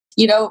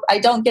I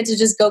don't get to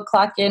just go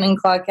clock in and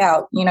clock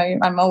out.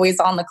 I'm always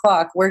on the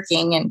clock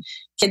working, and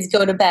kids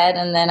go to bed,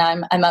 and then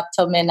I'm up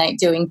till midnight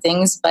doing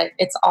things, but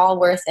it's all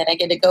worth it. I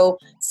get to go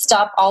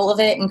stop all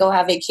of it and go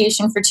have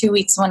vacation for 2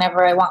 weeks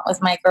whenever I want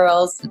with my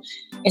girls.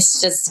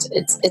 It's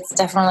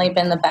definitely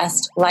been the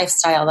best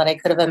lifestyle that I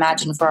could have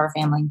imagined for our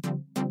family.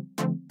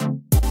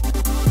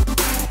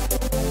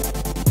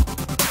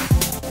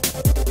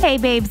 Hey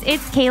babes,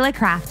 it's Kayla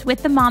Kraft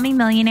with the Mommy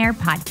Millionaire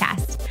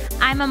podcast.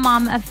 I'm a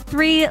mom of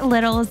 3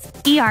 littles,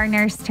 ER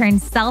nurse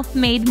turned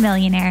self-made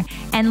millionaire,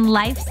 and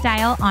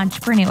lifestyle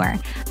entrepreneur.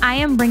 I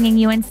am bringing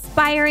you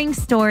inspiring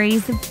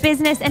stories,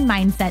 business and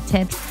mindset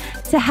tips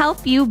to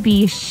help you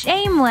be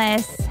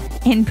shameless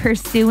in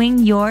pursuing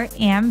your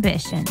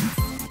ambitions.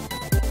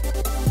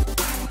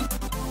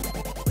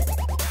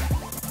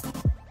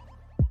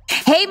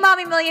 Hey,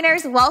 Mommy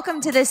Millionaires,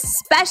 welcome to this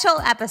special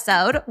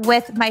episode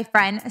with my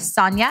friend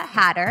Sanja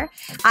Hatter.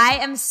 I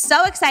am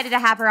so excited to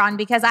have her on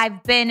because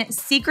I've been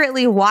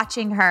secretly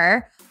watching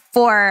her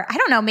for, I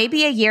don't know,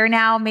 maybe a year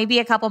now, maybe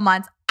a couple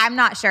months. I'm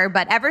not sure,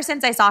 but ever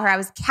since I saw her, I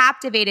was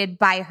captivated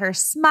by her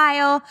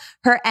smile,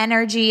 her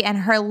energy, and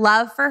her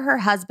love for her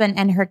husband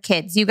and her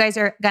kids. You guys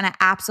are going to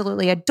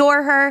absolutely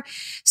adore her.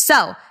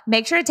 So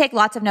make sure to take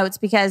lots of notes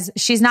because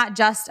she's not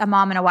just a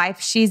mom and a wife.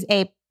 She's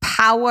a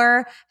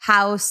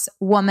powerhouse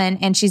woman,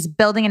 and she's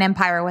building an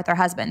empire with her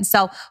husband.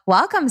 So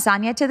welcome,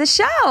 Sanja, to the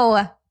show.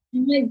 Oh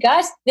my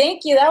gosh,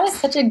 thank you. That was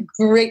such a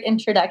great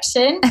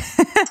introduction.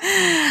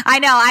 I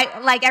know.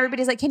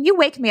 Everybody's like, can you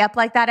wake me up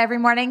like that every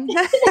morning?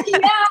 Yeah.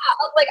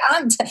 I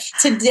was like,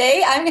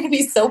 today I'm going to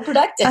be so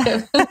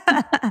productive.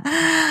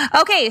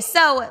 Okay.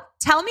 So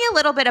tell me a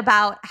little bit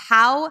about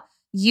how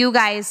you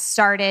guys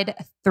started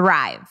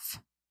Thrive.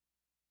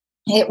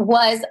 It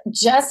was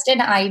just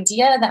an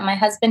idea that my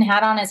husband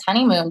had on his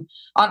honeymoon,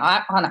 on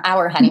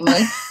our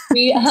honeymoon.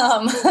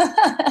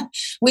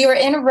 We were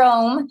in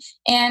Rome,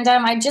 and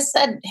I just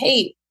said,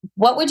 hey,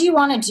 what would you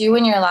want to do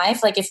in your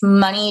life? Like if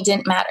money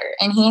didn't matter.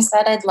 And he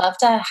said, I'd love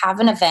to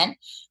have an event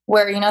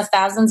where,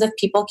 thousands of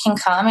people can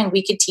come and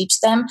we could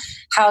teach them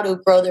how to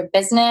grow their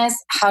business,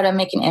 how to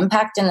make an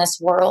impact in this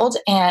world,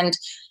 and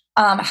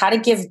how to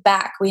give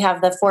back. We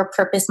have the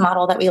 4-purpose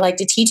model that we like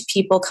to teach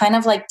people, kind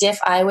of like Diff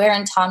Eyewear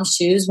and Tom's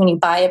Shoes. When you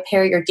buy a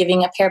pair, you're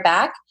giving a pair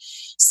back.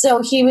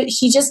 So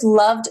he just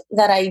loved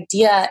that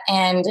idea,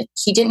 and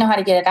he didn't know how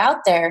to get it out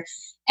there.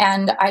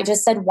 And I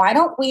just said, why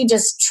don't we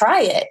just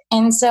try it?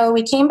 And so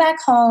we came back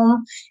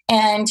home,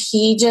 and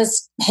he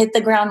just hit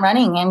the ground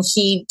running, and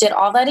he did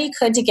all that he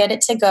could to get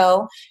it to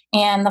go.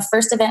 And the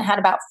first event had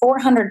about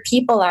 400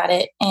 people at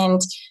it.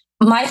 And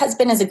my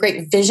husband is a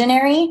great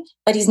visionary,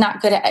 but he's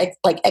not good at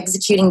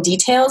executing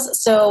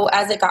details. So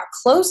as it got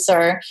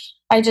closer,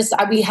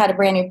 we had a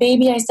brand new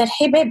baby. I said,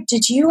 hey babe,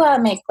 did you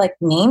make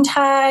name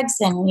tags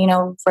and,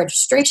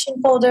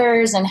 registration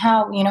folders and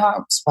how,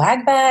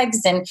 swag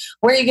bags, and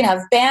where are you going to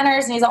have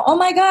banners? And he's like, oh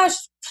my gosh,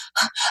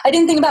 I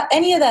didn't think about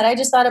any of that. I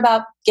just thought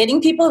about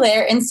getting people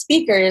there and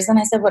speakers. And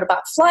I said, what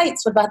about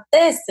flights? What about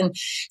this? And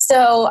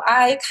so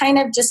I kind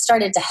of just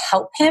started to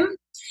help him.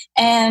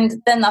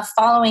 And then the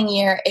following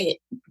year, it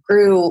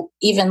grew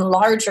even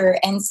larger.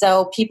 And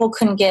so people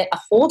couldn't get a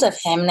hold of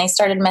him. They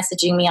started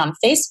messaging me on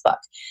Facebook.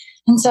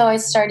 And so I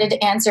started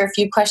to answer a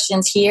few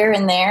questions here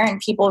and there.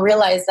 And people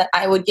realized that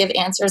I would give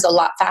answers a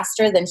lot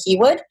faster than he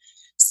would.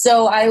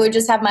 So I would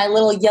just have my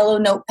little yellow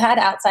notepad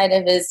outside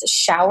of his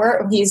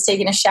shower. He's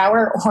taking a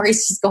shower or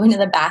he's just going to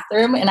the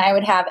bathroom. And I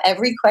would have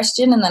every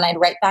question, and then I'd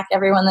write back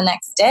everyone the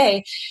next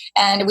day.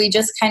 And we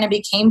just kind of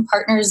became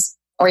partners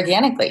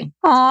organically.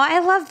 Oh, I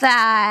love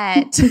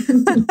that.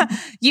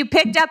 You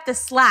picked up the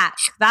slack.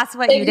 That's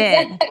what you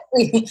did.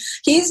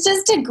 He's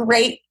just a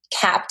great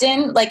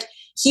captain.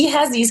 He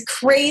has these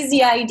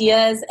crazy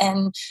ideas,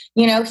 and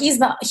he's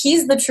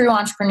the true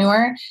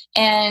entrepreneur,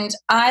 and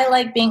I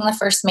like being the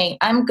first mate.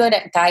 I'm good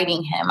at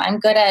guiding him. I'm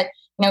good at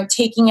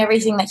taking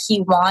everything that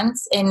he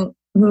wants and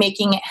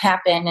making it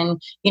happen,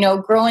 and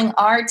growing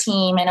our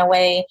team in a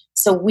way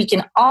so we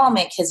can all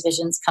make his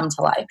visions come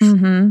to life.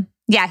 Mm-hmm.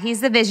 Yeah,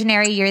 he's the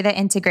visionary, you're the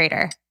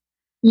integrator.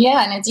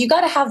 Yeah, and you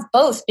got to have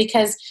both,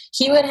 because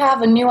he would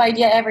have a new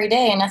idea every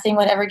day and nothing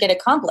would ever get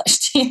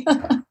accomplished.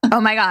 Oh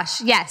my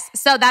gosh, yes.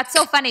 So that's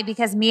so funny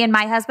because me and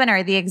my husband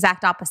are the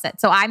exact opposite.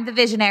 So I'm the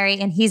visionary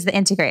and he's the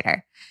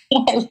integrator.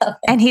 I love it.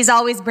 And he's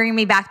always bringing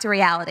me back to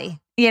reality,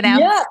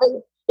 Yeah,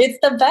 it's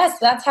the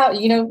best. That's how,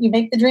 you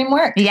make the dream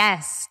work.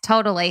 Yes,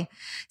 totally.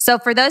 So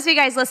for those of you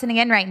guys listening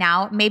in right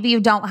now, maybe you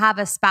don't have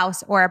a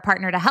spouse or a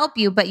partner to help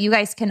you, but you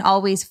guys can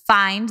always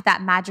find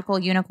that magical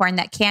unicorn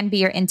that can be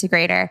your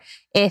integrator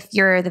if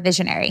you're the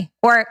visionary.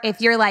 Or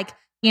if you're like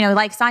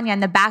Sanja in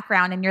the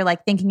background and you're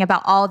thinking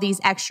about all these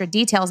extra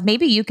details,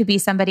 maybe you could be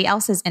somebody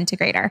else's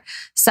integrator.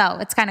 So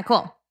it's kind of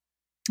cool.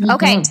 Mm-hmm.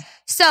 Okay.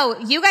 So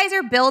you guys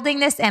are building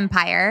this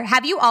empire.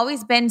 Have you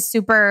always been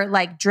super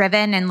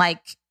driven and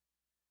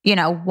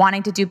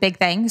wanting to do big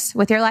things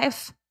with your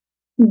life?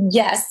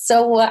 Yes.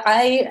 So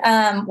I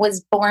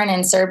was born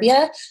in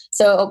Serbia.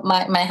 So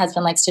my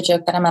husband likes to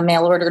joke that I'm a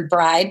mail ordered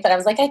bride, but I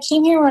was like, I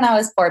came here when I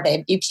was 4,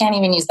 babe. You can't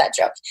even use that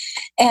joke.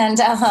 And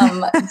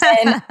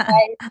then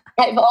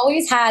I've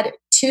always had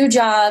 2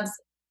 jobs,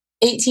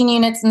 18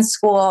 units in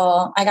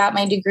school. I got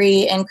my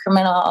degree in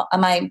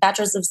my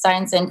bachelor's of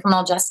science in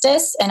criminal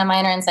justice and a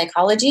minor in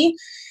psychology.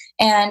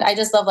 And I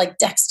just love like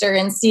Dexter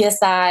and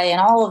CSI and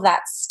all of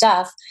that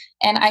stuff.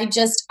 And I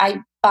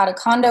bought a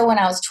condo when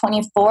I was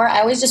 24.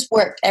 I always just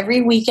worked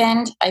every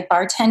weekend. I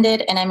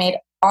bartended and I made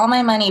all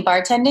my money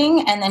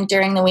bartending. And then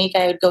during the week,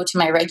 I would go to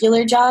my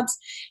regular jobs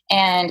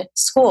and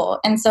school.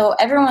 And so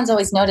everyone's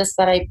always noticed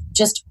that I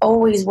just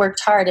always worked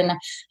hard. And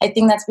I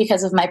think that's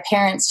because of my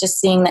parents just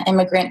seeing the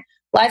immigrant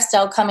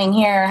lifestyle coming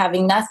here,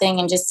 having nothing,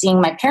 and just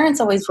seeing my parents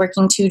always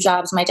working 2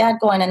 jobs, my dad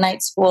going to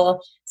night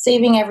school,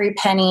 saving every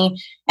penny.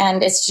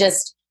 And it's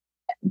just,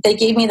 they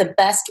gave me the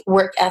best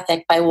work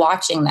ethic by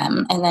watching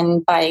them. And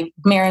then by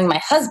marrying my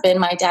husband,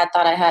 my dad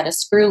thought I had a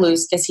screw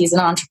loose because he's an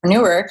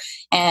entrepreneur.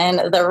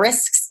 And the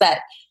risks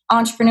that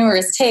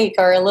entrepreneurs take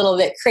are a little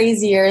bit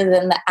crazier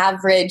than the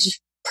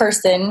average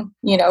person,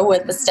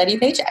 with a steady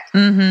paycheck.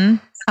 Mm-hmm.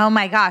 Oh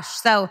my gosh.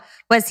 So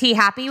was he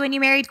happy when you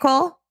married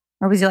Cole?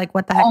 Or was he like,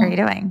 what the heck are you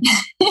doing?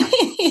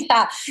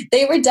 Yeah,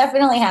 they were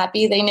definitely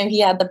happy. They knew he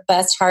had the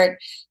best heart,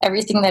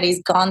 everything that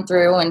he's gone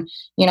through. And,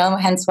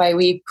 hence why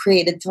we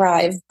created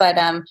Thrive. But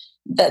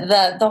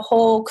the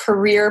whole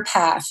career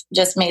path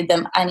just made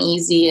them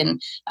uneasy.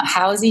 And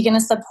how is he going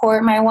to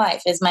support my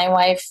wife? Is my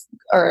wife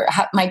or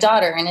my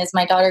daughter? And is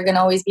my daughter going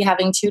to always be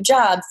having 2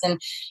 jobs? And,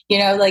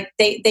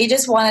 they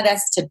just wanted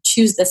us to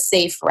choose the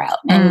safe route.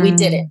 And we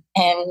did it.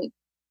 And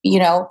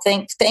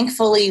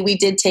thankfully we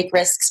did take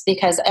risks,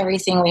 because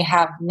everything we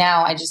have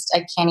now, I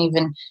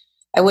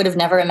would have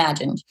never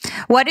imagined.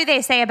 What do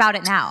they say about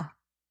it now?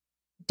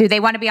 Do they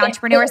want to be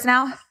entrepreneurs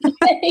now?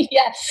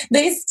 Yeah,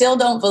 they still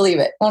don't believe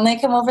it. When they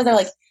come over, they're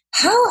like,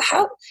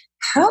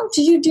 how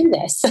do you do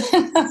this?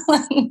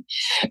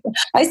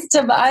 I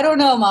said, I don't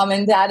know, Mom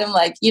and Dad. I'm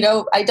like,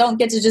 I don't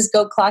get to just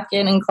go clock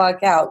in and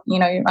clock out.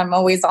 I'm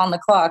always on the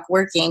clock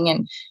working,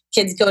 and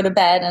kids go to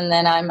bed, and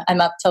then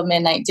I'm up till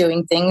midnight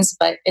doing things,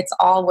 but it's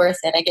all worth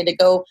it. I get to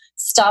go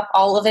stop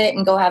all of it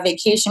and go have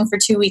vacation for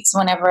 2 weeks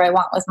whenever I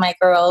want with my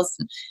girls.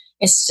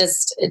 It's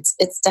just,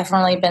 it's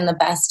definitely been the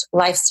best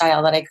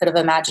lifestyle that I could have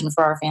imagined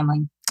for our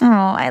family. Oh,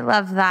 I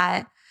love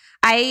that.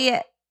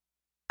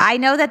 I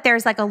know that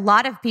there's like a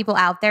lot of people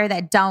out there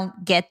that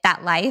don't get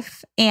that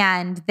life,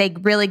 and they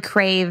really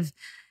crave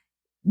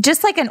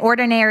just like an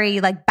ordinary,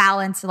 like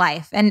balanced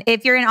life. And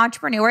if you're an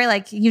entrepreneur,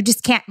 like you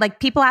just can't, like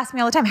people ask me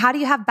all the time, how do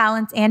you have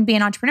balance and be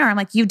an entrepreneur? I'm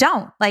like, you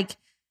don't. Like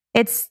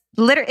it's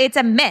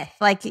a myth.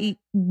 Like,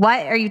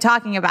 what are you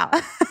talking about?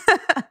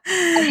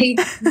 I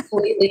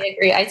completely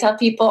agree. I tell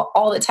people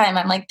all the time,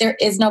 I'm like, there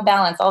is no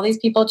balance. All these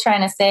people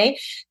trying to say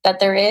that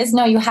there is,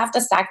 no, you have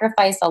to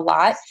sacrifice a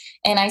lot.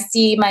 And I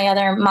see my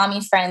other mommy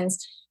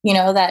friends,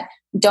 that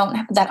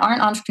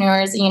aren't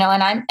entrepreneurs, and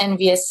I'm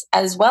envious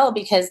as well,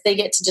 because they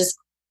get to just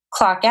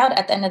clock out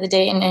at the end of the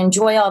day and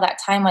enjoy all that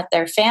time with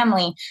their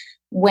family.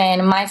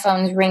 When my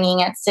phone's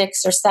ringing at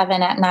 6 or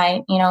 7 at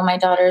night, my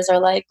daughters are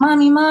like,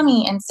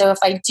 mommy. And so if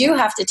I do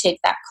have to take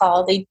that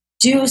call, they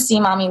do see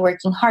mommy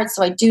working hard.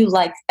 So I do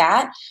like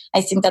that.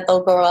 I think that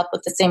they'll grow up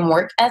with the same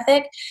work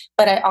ethic,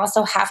 but I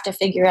also have to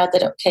figure out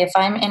that, okay, if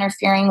I'm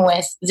interfering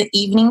with the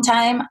evening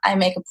time, I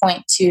make a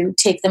point to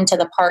take them to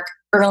the park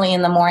early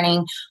in the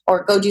morning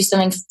or go do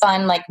something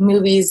fun like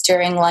movies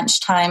during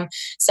lunchtime.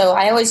 So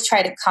I always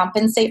try to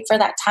compensate for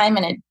that time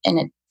in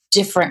a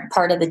different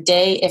part of the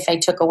day if I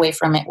took away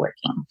from it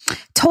working.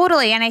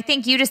 Totally. And I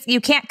think you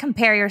can't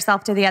compare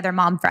yourself to the other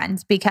mom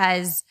friends,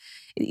 because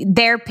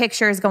their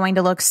picture is going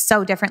to look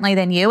so differently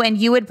than you. And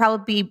you would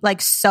probably be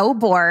like so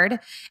bored,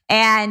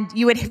 and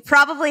you would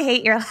probably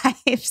hate your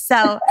life.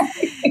 So,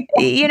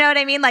 you know what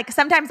I mean? Like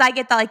sometimes I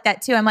get like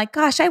that too. I'm like,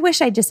 gosh, I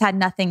wish I just had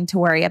nothing to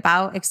worry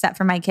about except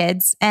for my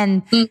kids.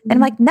 And I'm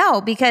like,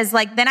 no, because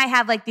like then I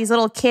have like these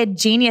little kid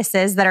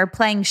geniuses that are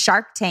playing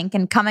Shark Tank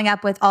and coming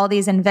up with all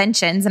these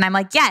inventions. And I'm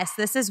like, yes,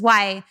 this is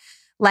why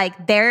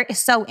like they're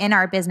so in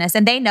our business,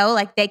 and they know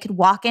like they could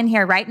walk in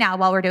here right now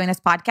while we're doing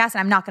this podcast, and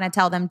I'm not going to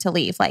tell them to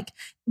leave. Like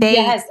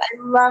yes, I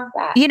love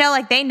that.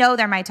 Like they know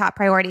they're my top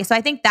priority. So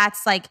I think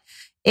that's like,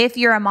 if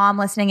you're a mom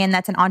listening in,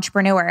 that's an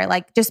entrepreneur,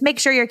 like just make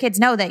sure your kids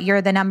know that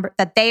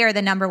they are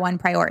the number one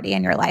priority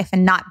in your life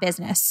and not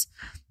business.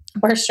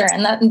 For sure.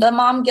 And the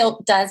mom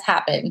guilt does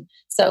happen.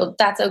 So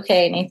that's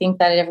okay. And I think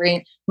that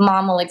every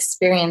mom will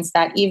experience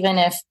that, even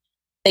if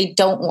they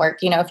don't work.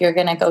 If you're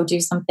going to go do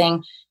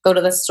something, go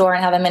to the store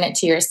and have a minute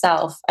to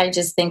yourself. I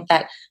just think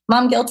that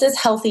mom guilt is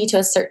healthy to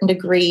a certain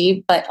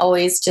degree, but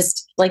always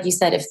just like you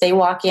said, if they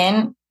walk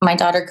in, my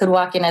daughter could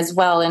walk in as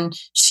well. And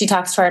she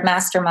talks to our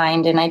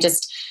mastermind. And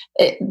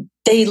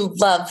they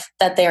love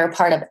that they are a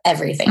part of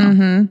everything.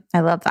 Mm-hmm.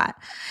 I love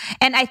that.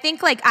 And I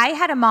think like I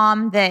had a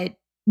mom that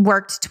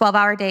worked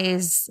 12-hour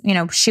days.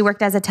 She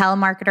worked as a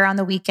telemarketer on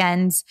the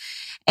weekends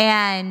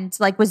and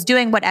like was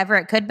doing whatever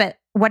it could, but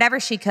whatever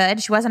she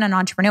could. She wasn't an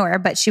entrepreneur,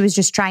 but she was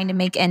just trying to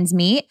make ends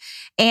meet.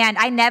 And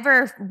I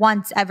never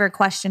once ever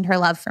questioned her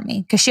love for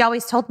me because she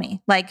always told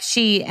me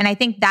and I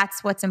think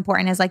that's what's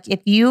important is like, if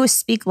you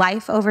speak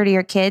life over to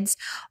your kids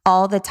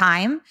all the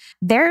time,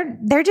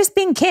 they're just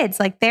being kids.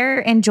 Like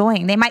they're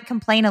enjoying, they might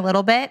complain a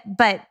little bit,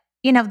 but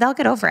they'll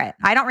get over it.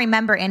 I don't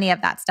remember any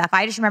of that stuff.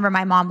 I just remember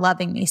my mom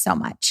loving me so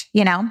much,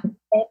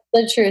 It's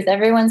the truth.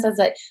 Everyone says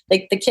that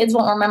like the kids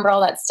won't remember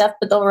all that stuff,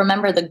 but they'll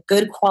remember the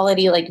good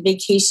quality, like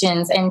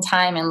vacations and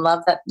time and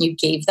love that you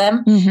gave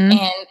them. Mm-hmm.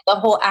 And the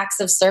whole acts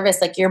of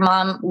service, like your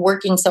mom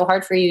working so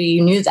hard for you,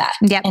 you knew that.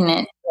 Yep.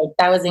 And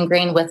that was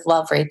ingrained with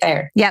love right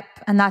there. Yep.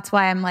 And that's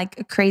why I'm like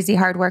a crazy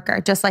hard worker,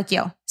 just like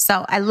you.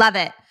 So I love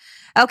it.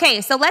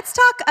 Okay, so let's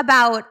talk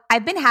about,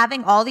 I've been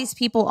having all these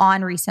people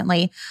on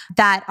recently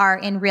that are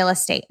in real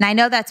estate. And I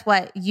know that's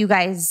what you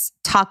guys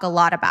talk a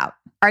lot about.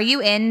 Are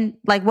you in,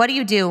 what do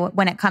you do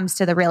when it comes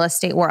to the real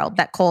estate world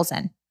that Cole's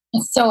in?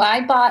 So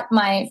I bought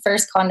my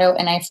first condo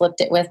and I flipped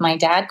it with my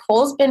dad.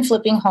 Cole's been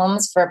flipping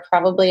homes for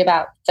probably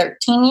about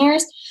 13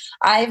 years.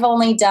 I've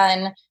only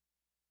done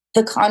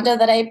the condo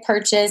that I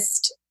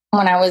purchased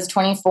when I was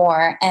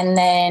 24, and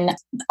then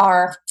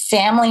our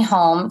family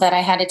home that I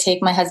had to take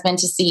my husband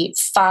to see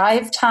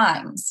 5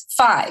 times.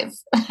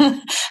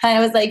 And I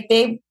was like,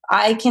 babe,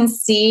 I can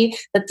see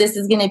that this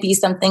is going to be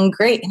something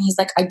great. And he's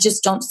like, I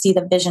just don't see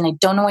the vision. I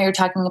don't know what you're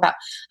talking about.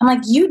 I'm like,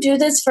 you do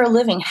this for a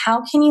living.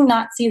 How can you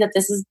not see that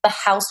this is the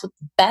house with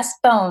the best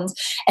bones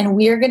and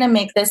we're going to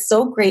make this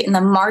so great and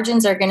the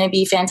margins are going to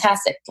be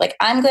fantastic? Like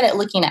I'm good at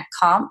looking at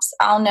comps.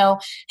 I'll know,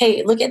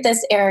 hey, look at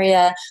this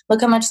area.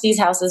 Look how much these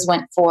houses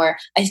went for.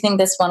 I think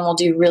this one will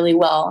do really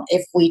well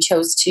if we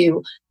chose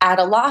to add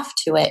a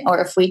loft to it. Or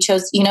if we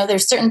chose,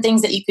 there's certain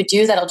things that you could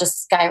do that'll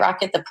just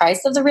skyrocket the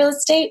price of the real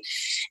estate.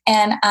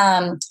 And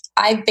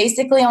I've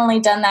basically only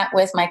done that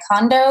with my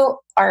condo,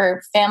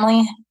 our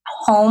family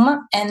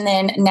home. And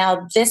then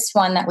now this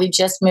one that we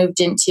just moved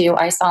into,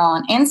 I saw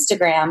on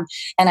Instagram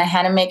and I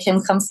had to make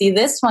him come see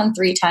this one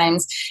 3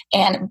 times.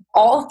 And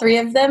all 3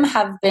 of them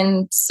have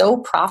been so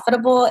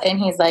profitable. And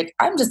he's like,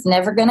 I'm just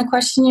never going to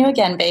question you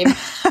again, babe.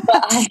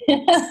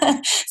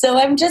 So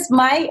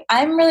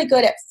I'm really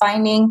good at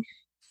finding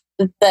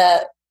and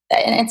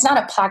it's not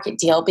a pocket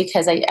deal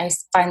because I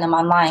find them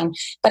online,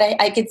 but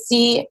I could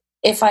see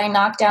if I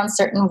knock down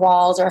certain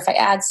walls or if I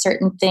add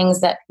certain things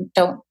that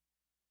don't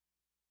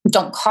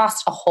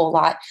cost a whole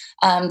lot,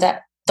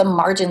 that the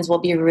margins will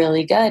be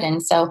really good.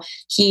 And so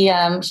he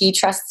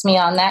trusts me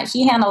on that.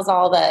 He handles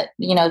all the,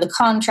 the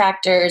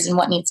contractors and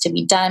what needs to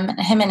be done.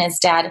 Him and his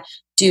dad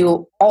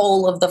do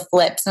all of the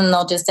flips and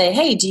they'll just say,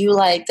 hey, do you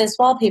like this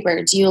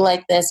wallpaper? Do you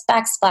like this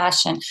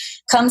backsplash? And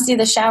come see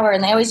the shower.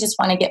 And they always just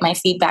want to get my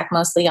feedback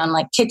mostly on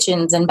like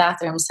kitchens and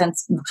bathrooms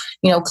since,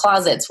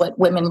 closets, what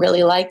women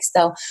really like.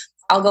 So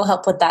I'll go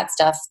help with that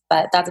stuff,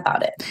 but that's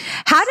about it.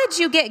 How did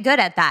you get good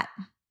at that?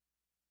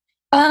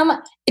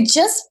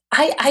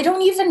 I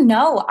don't even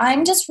know.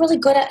 I'm just really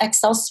good at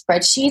Excel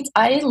spreadsheets.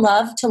 I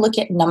love to look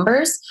at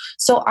numbers.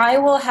 So I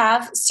will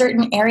have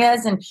certain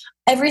areas and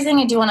everything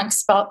I do on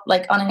Excel,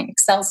 like on an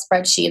Excel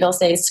spreadsheet, it'll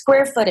say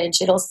square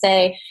footage. It'll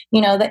say,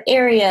 the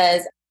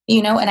areas,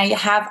 and I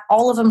have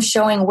all of them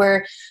showing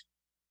where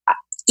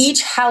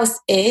each house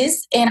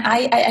is. And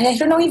I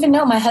don't even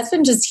know. My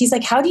husband he's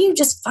like, how do you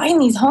just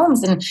find these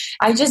homes? And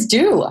I just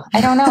do.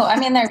 I don't know. I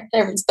mean,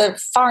 they're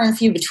far and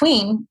few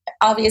between.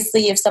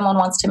 Obviously, if someone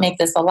wants to make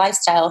this a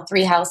lifestyle,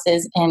 3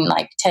 houses in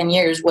like 10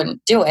 years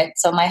wouldn't do it.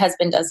 So my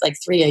husband does like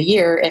 3 a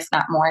year, if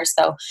not more.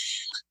 So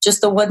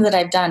just the ones that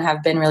I've done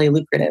have been really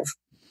lucrative.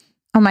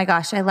 Oh my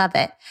gosh, I love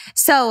it.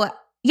 So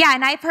yeah,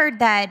 and I've heard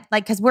that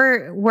cause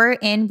we're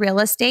in real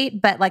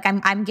estate, but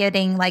I'm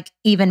getting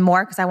even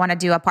more because I want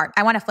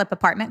to flip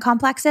apartment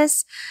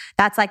complexes.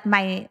 That's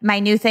my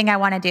new thing I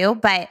want to do,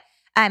 but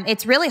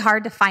it's really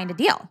hard to find a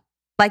deal.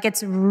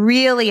 It's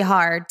really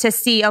hard to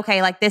see,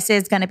 okay, this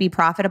is going to be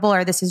profitable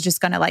or this is just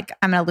going to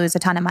I'm going to lose a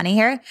ton of money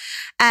here.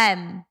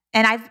 And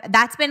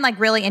that's been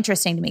really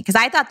interesting to me because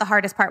I thought the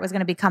hardest part was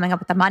going to be coming up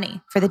with the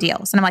money for the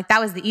deals. And I'm like, that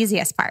was the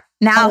easiest part.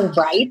 Now, oh,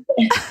 right.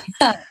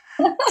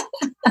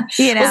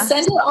 We'll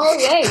send it all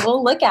away.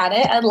 We'll look at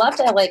it. I'd love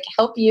to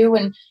help you.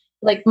 And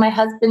my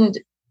husband,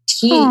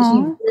 he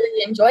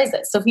really enjoys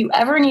it. So if you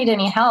ever need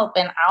any help,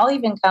 and I'll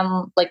even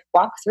come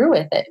walk through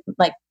with it,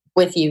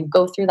 with you,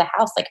 go through the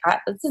house.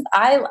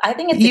 I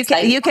think it's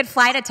exciting. You could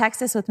fly to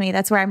Texas with me.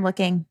 That's where I'm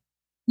looking.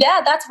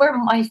 Yeah, that's where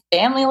my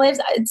family lives.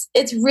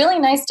 It's really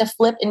nice to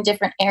flip in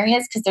different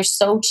areas because they're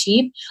so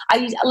cheap. I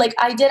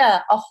did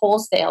a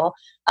wholesale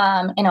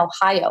in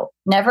Ohio.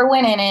 Never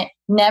went in it,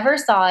 never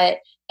saw it,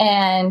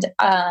 and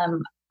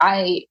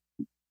I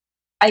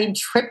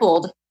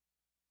tripled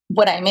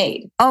what I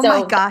made. Oh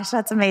my gosh,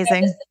 that's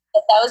amazing.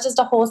 That was just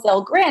a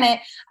wholesale. Granted,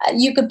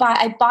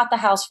 I bought the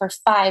house for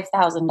 $5,000.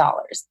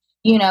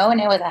 And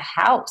it was a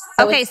house.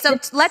 So okay. So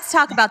let's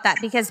talk about that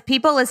because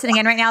people listening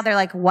in right now, they're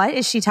like, what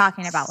is she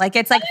talking about?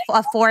 It's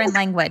a foreign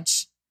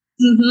language.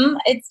 Mm-hmm.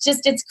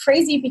 It's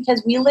crazy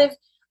because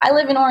I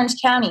live in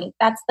Orange County.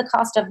 That's the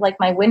cost of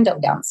my window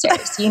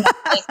downstairs.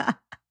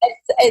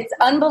 It's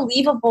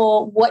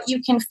unbelievable what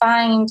you can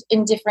find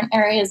in different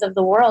areas of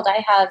the world.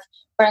 I have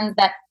friends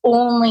that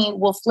only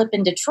will flip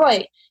in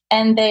Detroit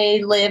and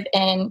they live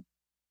in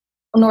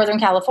Northern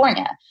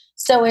California.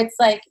 So it's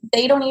like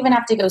they don't even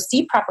have to go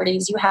see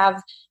properties. You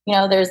have,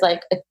 there's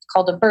like it's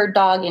called a bird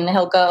dog, and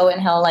he'll go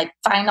and he'll like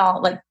find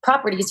all like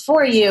properties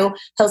for you.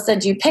 He'll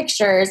send you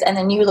pictures, and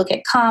then you look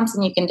at comps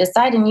and you can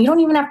decide, and you don't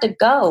even have to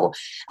go.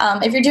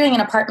 If you're doing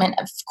an apartment,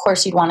 of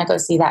course you'd want to go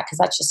see that because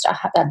that's just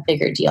a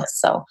bigger deal.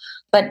 So,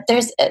 but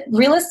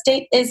real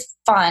estate is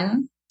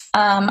fun.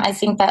 I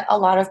think that a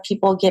lot of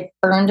people get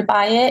burned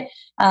by it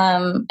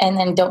and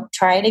then don't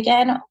try it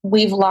again.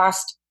 We've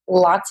lost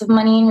lots of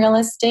money in real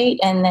estate,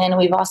 and then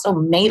we've also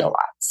made a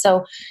lot.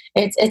 So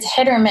it's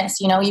hit or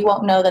miss. You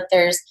won't know that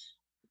there's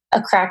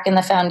a crack in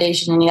the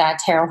foundation and you got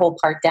to tear a whole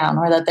part down,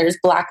 or that there's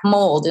black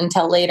mold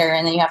until later,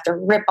 and then you have to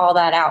rip all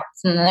that out,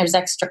 and then there's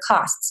extra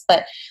costs.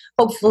 But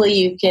hopefully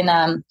you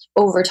can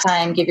over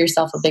time give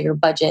yourself a bigger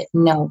budget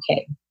and know,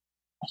 okay,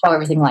 how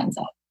everything lines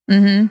up.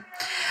 Mm-hmm.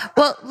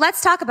 Well,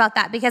 let's talk about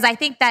that, because I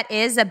think that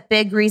is a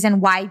big reason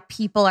why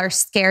people are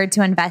scared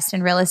to invest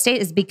in real estate,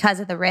 is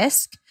because of the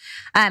risk.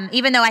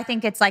 Even though I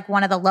think it's like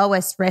one of the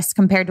lowest risks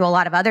compared to a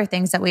lot of other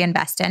things that we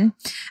invest in.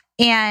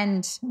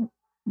 And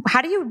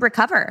how do you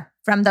recover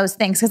from those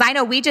things? Because I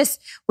know we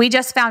just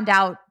found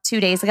out 2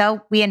 days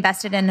ago, we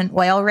invested in an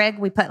oil rig.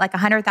 We put like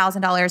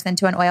 $100,000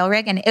 into an oil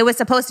rig, and it was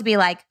supposed to be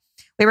like,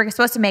 we were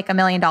supposed to make $1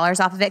 million off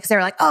of it because they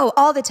were like, oh,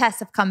 all the tests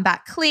have come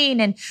back clean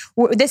and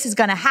this is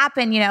going to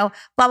happen, blah,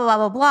 blah, blah,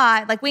 blah,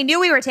 blah. Like we knew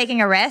we were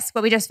taking a risk,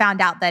 but we just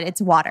found out that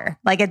it's water.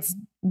 Like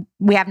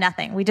we have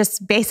nothing. We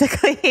just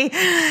basically,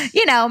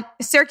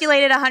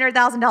 circulated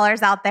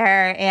 $100,000 out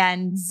there,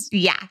 and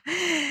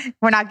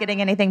we're not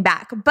getting anything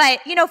back. But,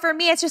 for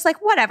me, it's just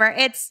like, whatever.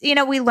 It's,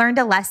 we learned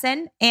a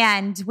lesson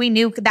and we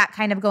knew that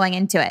kind of going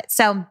into it.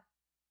 So.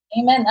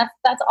 Amen.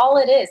 That's all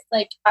it is.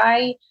 Like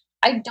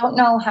I don't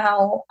know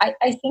how,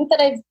 I think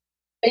that I've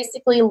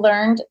basically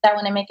learned that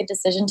when I make a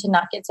decision to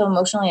not get so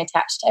emotionally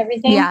attached to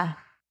everything. Yeah.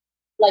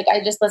 Like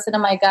I just listen to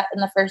my gut in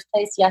the first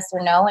place, yes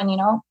or no. And,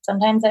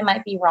 sometimes I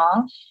might be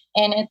wrong.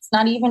 And it's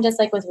not even just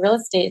like with real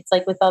estate. It's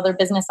like with other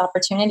business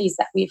opportunities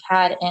that we've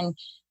had. And,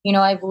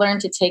 I've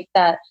learned to take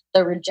the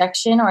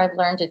rejection, or I've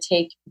learned to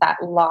take that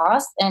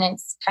loss. And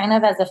it's kind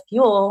of as a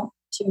fuel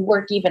to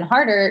work even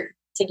harder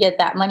to get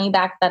that money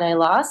back that I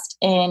lost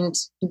and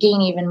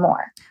gain even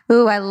more.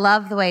 Ooh, I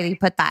love the way you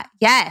put that.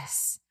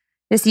 Yes.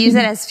 Just use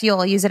it as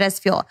fuel. Use it as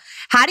fuel.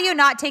 How do you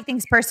not take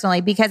things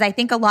personally? Because I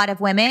think a lot of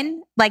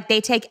women, like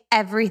they take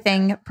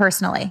everything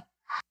personally.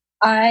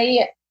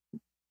 I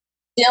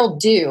still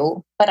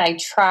do, but I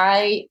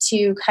try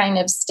to kind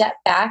of step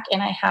back,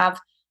 and I have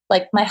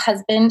like my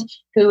husband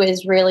who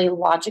is really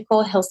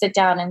logical. He'll sit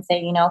down and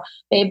say,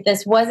 babe,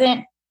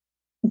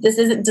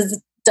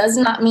 does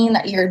not mean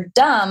that you're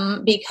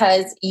dumb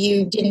because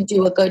you didn't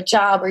do a good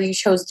job or you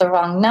chose the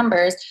wrong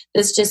numbers.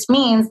 This just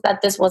means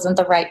that this wasn't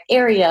the right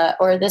area,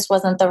 or this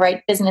wasn't the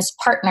right business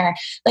partner.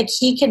 Like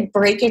he could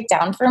break it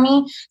down for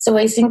me. So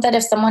I think that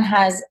if someone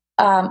has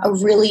a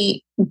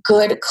really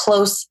good,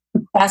 close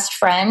best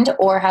friend,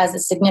 or has a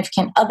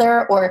significant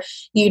other, or,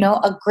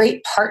 a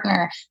great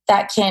partner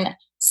that can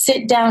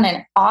sit down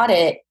and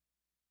audit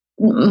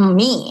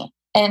me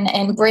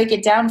and break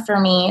it down for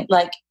me,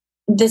 like,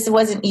 this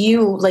wasn't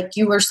you, like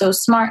you were so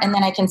smart. And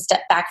then I can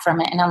step back from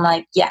it. And I'm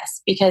like,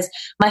 yes, because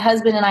my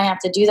husband and I have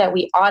to do that.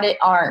 We audit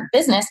our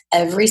business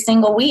every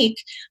single week,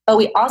 but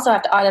we also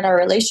have to audit our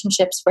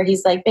relationships, where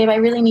he's like, babe, I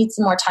really need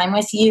some more time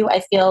with you.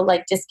 I feel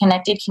like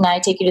disconnected. Can I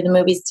take you to the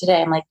movies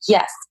today? I'm like,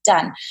 yes,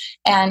 done.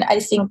 And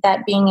I think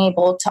that being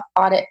able to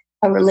audit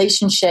a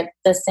relationship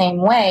the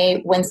same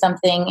way, when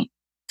something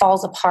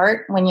falls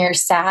apart, when you're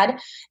sad,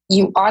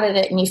 you audit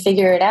it and you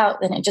figure it out,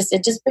 then it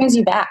just brings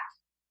you back.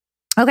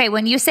 Okay.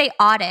 When you say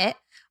audit,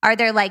 are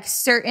there like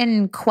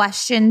certain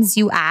questions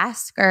you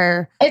ask,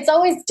 or? It's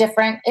always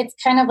different. It's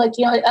kind of like,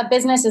 a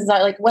business is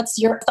like, what's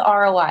your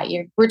ROI,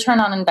 your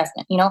return on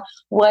investment?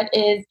 What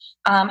is,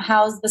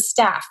 how's the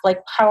staff?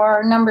 Like, how are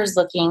our numbers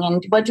looking?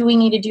 And what do we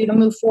need to do to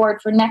move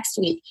forward for next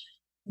week?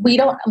 We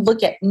don't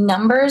look at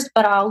numbers,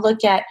 but I'll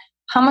look at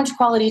how much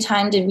quality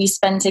time did we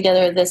spend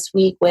together this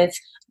week with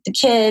the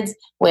kids,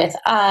 with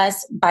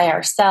us, by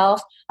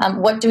ourselves.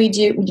 What do we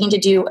need to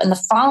do in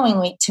the following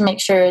week to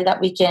make sure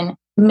that we can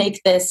make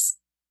this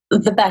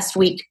the best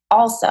week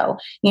also?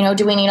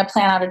 Do we need to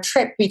plan out a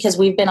trip because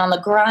we've been on the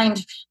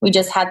grind? We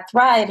just had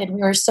Thrive and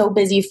we were so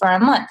busy for a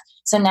month.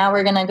 So now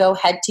we're going to go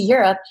head to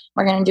Europe.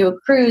 We're going to do a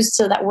cruise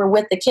so that we're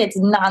with the kids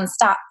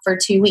nonstop for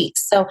 2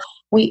 weeks. So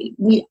we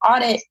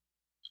audit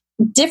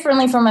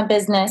differently from a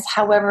business.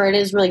 However, it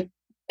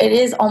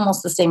is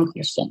almost the same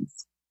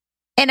questions.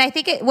 And I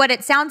think what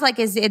it sounds like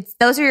is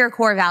those are your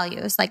core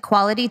values, like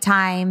quality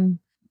time.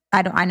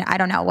 I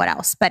don't know what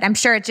else, but I'm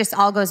sure it just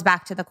all goes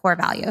back to the core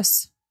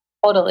values.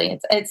 Totally.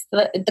 It's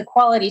the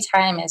quality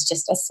time is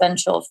just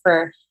essential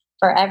for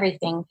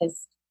everything,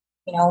 because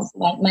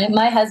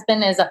My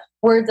husband is a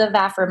words of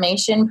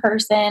affirmation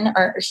person,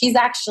 or he's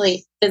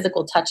actually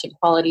physical touch and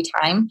quality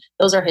time.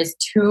 Those are his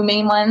two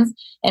main ones,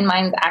 and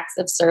mine's acts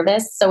of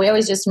service. So we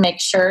always just make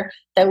sure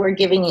that we're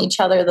giving each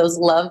other those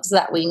loves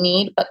that we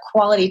need, but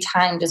quality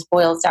time just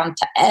boils down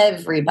to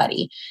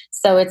everybody.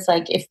 So it's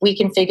like, if we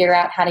can figure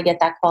out how to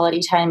get that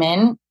quality time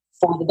in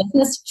for the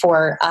business,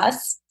 for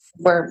us,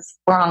 we're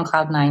on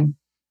cloud nine.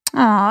 Oh,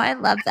 I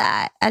love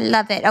that. I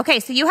love it. Okay.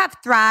 So you have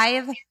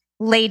Thrive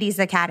Ladies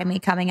Academy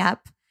coming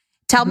up.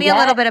 Tell me a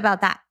little bit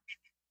about that.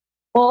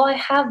 Well, I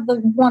have the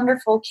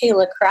wonderful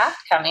Kayla Kraft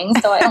coming,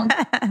 so I don't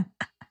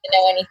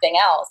know anything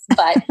else.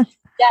 But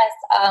yes,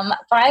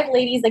 Thrive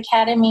Ladies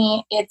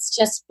Academy, it's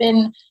just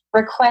been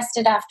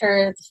requested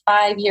after the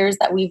 5 years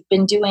that we've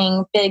been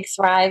doing Big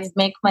Thrive,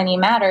 Make Money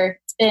Matter.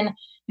 It's been,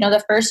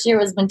 the first year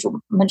was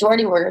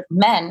majority were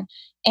men.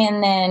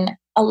 And then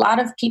a lot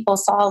of people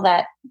saw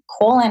that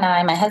Cole and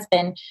I, my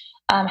husband,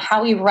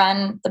 how we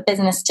run the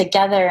business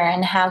together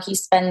and how he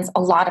spends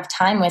a lot of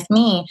time with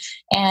me.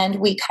 And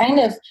we kind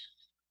of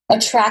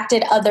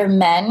attracted other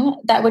men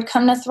that would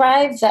come to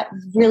Thrive that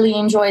really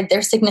enjoyed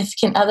their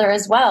significant other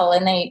as well.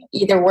 And they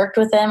either worked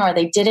with them or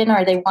they didn't,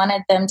 or they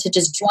wanted them to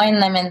just join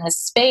them in this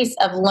space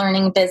of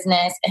learning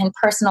business and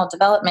personal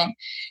development.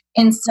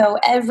 And so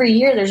every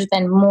year there's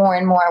been more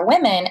and more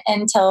women,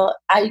 until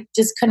I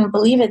just couldn't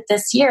believe it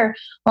this year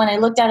when I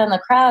looked out in the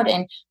crowd,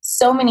 and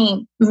so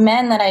many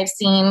men that I've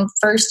seen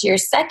first year,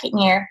 second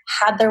year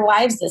had their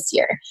wives this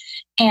year.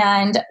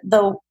 And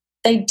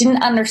they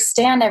didn't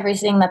understand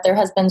everything that their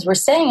husbands were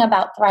saying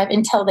about Thrive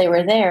until they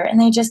were there. And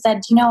they just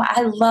said,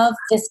 I love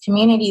this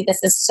community.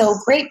 This is so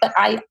great, but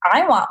I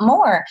want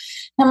more.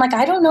 And I'm like,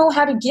 I don't know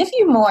how to give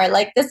you more.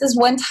 Like, this is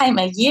one time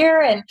a year.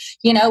 And,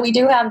 we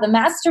do have the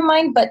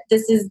mastermind, but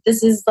this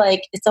is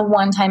like, it's a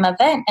one-time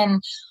event.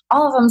 And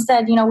all of them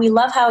said, we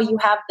love how you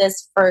have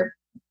this for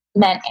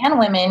men and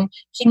women.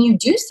 Can you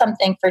do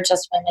something for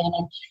just women?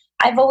 And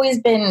I've always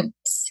been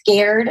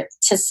scared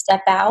to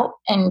step out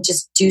and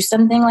just do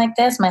something like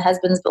this. My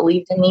husband's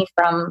believed in me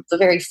from the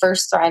very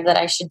first Thrive that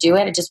I should do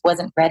it. I just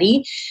wasn't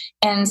ready.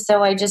 And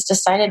so I just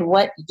decided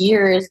what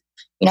years,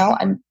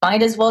 I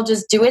might as well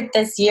just do it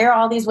this year.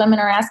 All these women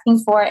are asking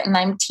for it, and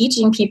I'm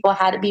teaching people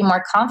how to be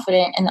more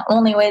confident. And the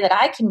only way that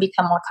I can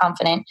become more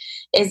confident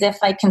is if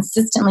I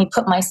consistently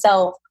put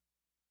myself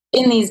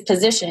in these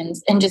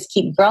positions and just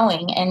keep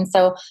growing. And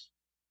so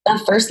the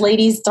First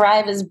Ladies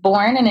Thrive is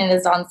born, and it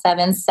is on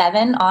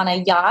 7/7 on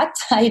a yacht.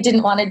 I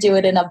didn't want to do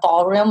it in a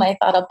ballroom. I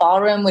thought a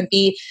ballroom would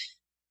be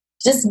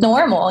just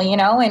normal,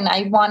 and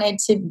I wanted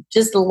to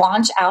just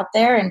launch out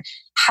there and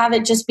have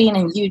it just being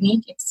a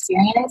unique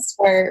experience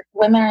where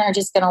women are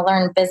just going to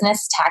learn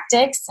business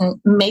tactics and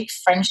make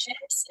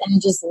friendships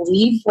and just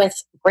leave with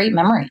great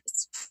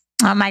memories.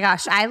 Oh my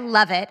gosh, I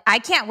love it. I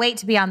can't wait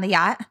to be on the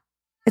yacht.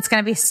 It's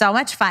going to be so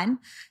much fun.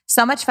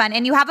 So much fun.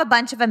 And you have a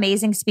bunch of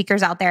amazing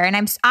speakers out there. And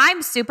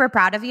I'm super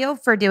proud of you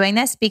for doing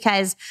this,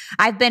 because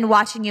I've been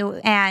watching you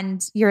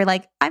and you're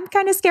like, I'm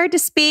kind of scared to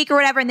speak or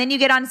whatever. And then you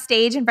get on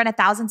stage in front of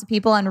thousands of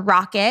people and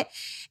rock it.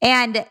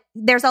 And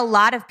there's a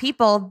lot of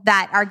people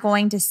that are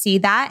going to see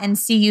that and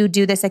see you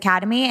do this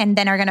academy and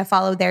then are going to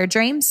follow their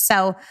dreams.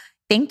 So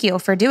thank you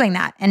for doing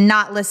that and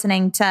not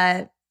listening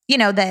to,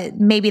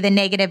 maybe the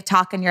negative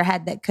talk in your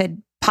head that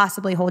could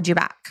possibly hold you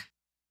back.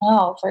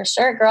 Oh, for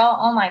sure, girl.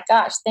 Oh my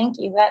gosh. Thank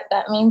you.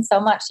 That means so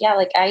much. Yeah.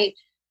 Like every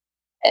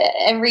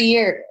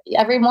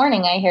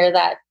morning I hear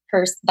that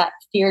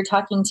fear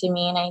talking to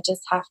me, and I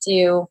just have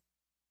to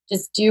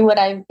just do what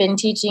I've been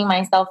teaching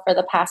myself for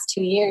the past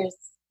 2 years.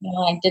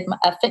 I did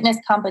a fitness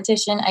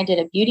competition. I did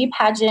a beauty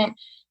pageant.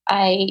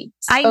 I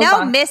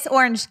know Miss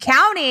Orange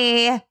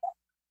County.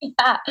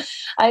 Yeah.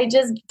 I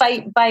just,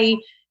 by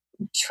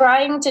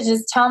trying to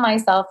just tell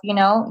myself,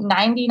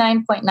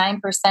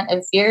 99.9%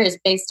 of fear is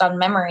based on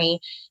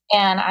memory.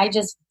 And I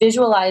just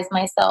visualize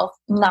myself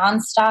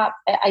nonstop.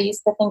 I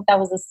used to think that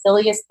was the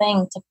silliest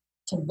thing to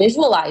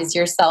visualize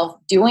yourself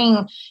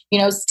doing,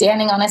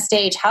 standing on a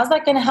stage. How's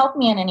that going to help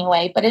me in any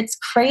way? But it's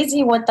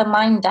crazy what the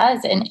mind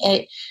does. And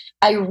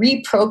I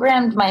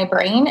reprogrammed my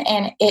brain,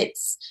 and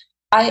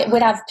I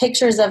would have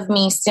pictures of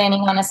me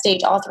standing on a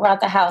stage all throughout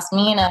the house,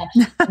 me in a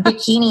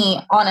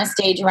bikini on a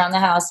stage around the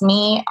house,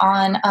 me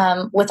on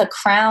with a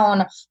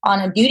crown on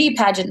a beauty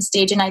pageant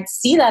stage. And I'd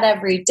see that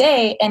every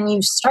day, and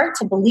you start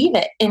to believe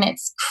it. And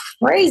it's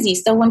crazy.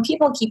 So when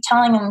people keep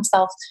telling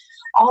themselves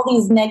all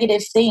these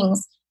negative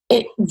things,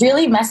 it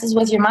really messes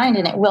with your mind,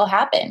 and it will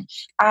happen.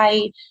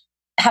 I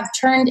have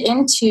turned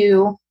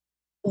into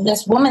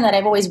this woman that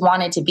I've always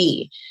wanted to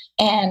be.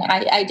 And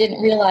I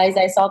didn't realize,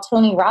 I saw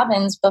Tony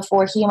Robbins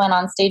before he went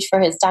on stage for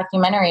his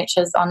documentary, which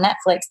is on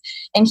Netflix.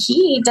 And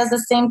he does the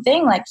same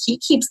thing. Like, he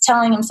keeps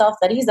telling himself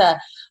that he's the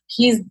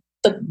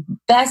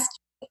best.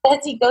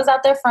 He goes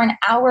out there for an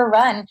hour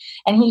run,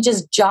 and he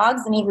just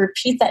jogs, and he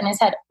repeats that in his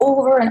head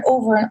over and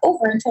over and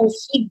over until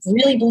he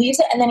really believes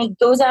it. And then he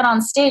goes out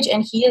on stage,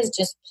 and he is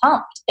just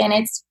pumped. And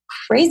it's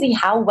crazy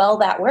how well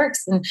that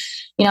works. And,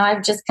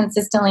 I've just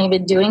consistently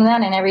been doing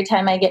that. And every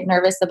time I get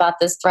nervous about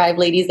this Thrive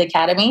Ladies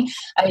Academy,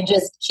 I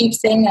just keep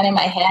saying that in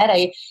my head.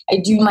 I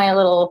do my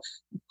little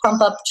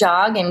pump up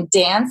jog and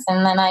dance,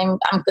 and then I'm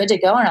good to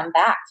go and I'm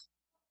back.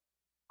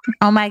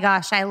 Oh my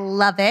gosh, I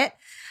love it.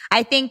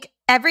 I think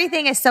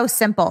everything is so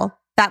simple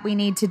that we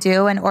need to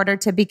do in order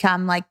to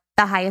become like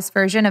the highest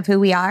version of who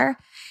we are.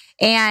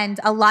 And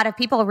a lot of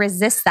people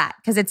resist that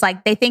because it's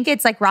like, they think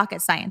it's like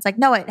rocket science. Like,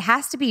 no, it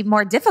has to be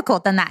more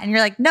difficult than that. And you're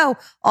like, no,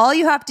 all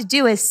you have to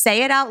do is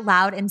say it out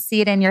loud and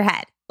see it in your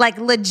head. Like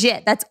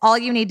legit, that's all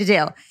you need to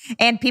do.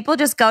 And people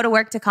just go to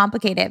work to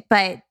complicate it.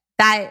 But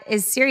that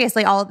is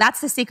seriously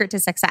that's the secret to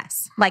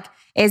success. Like,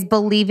 is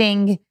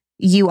believing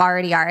you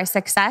already are a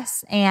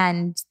success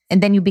and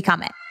then you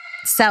become it.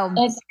 So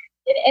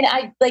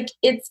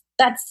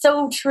that's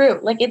so true.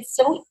 Like, it's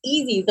so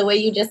easy the way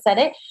you just said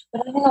it,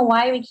 but I don't know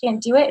why we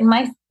can't do it. And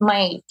my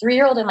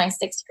 3-year-old and my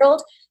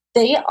 6-year-old,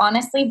 they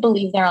honestly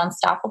believe they're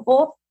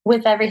unstoppable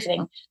with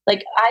everything.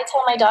 Like, I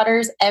tell my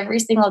daughters every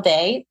single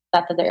day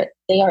that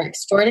they are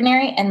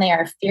extraordinary and they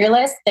are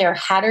fearless. They are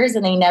hatters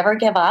and they never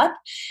give up.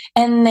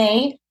 And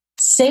they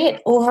say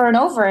it over and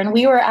over. And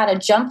we were at a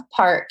jump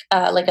park,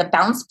 like a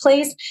bounce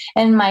place.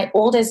 And my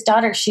oldest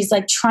daughter, she's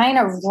like trying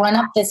to run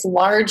up this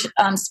large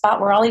spot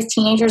where all these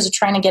teenagers are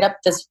trying to get up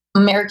this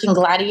American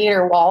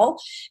Gladiator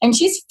wall. And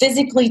she's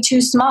physically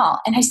too small.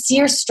 And I see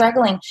her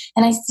struggling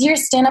and I see her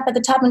stand up at the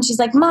top and she's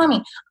like,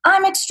 Mommy,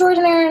 I'm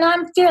extraordinary and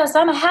I'm fearless.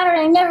 I'm a hatter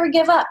and I never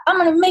give up. I'm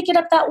going to make it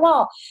up that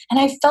wall. And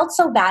I felt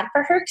so bad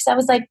for her because I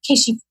was like, okay,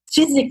 she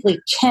physically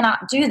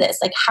cannot do this.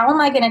 Like, how am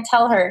I going to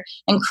tell her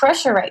and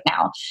crush her right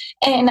now?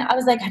 And I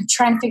was like, I'm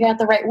trying to figure out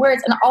the right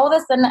words. And all of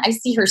a sudden I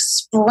see her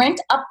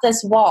sprint up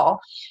this wall.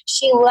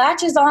 She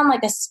latches on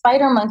like a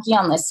spider monkey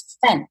on this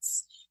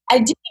fence. I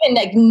didn't even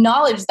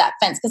acknowledge that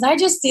fence because I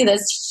just see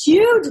this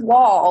huge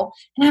wall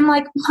and I'm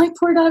like, my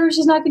poor daughter,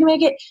 she's not going to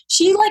make it.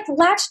 She like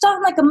latched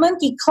on like a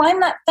monkey,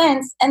 climbed that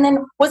fence, and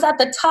then was at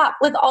the top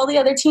with all the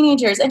other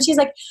teenagers. And she's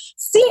like,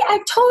 see, I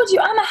told you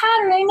I'm a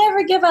hatter. I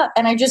never give up.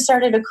 And I just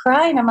started to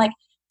cry. And I'm like,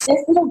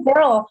 this little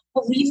girl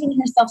believes in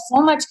herself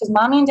so much because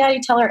Mommy and Daddy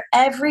tell her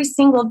every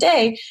single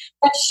day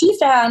that she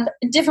found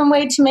a different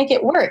way to make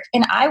it work.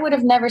 And I would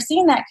have never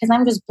seen that because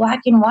I'm just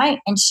black and white.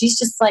 And she's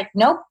just like,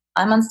 nope,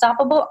 I'm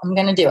unstoppable. I'm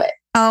going to do it.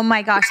 Oh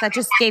my gosh, that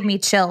just gave me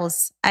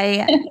chills.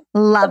 I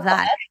love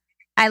that.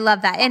 I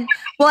love that. And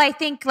well, I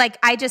think like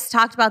I just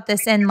talked about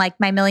this in like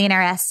my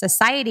Millionaire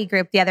Society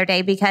group the other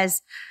day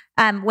because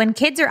when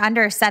kids are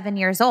under 7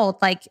 years old,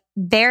 like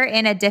they live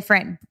in a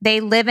different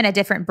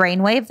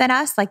brainwave than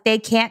us. Like they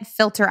can't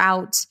filter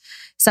out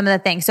some of the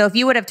things. So if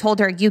you would have told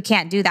her you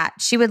can't do that,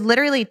 she would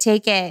literally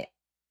take it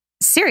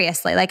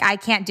seriously. Like, I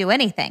can't do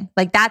anything.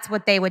 Like that's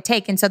what they would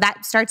take. And so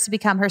that starts to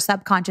become her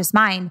subconscious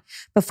mind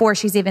before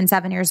she's even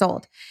 7 years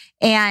old.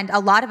 And a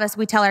lot of us,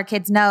 we tell our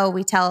kids, no,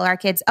 we tell our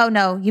kids, oh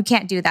no, you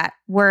can't do that.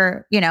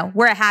 We're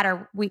a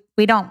hatter. We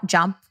don't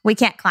jump. We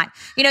can't climb.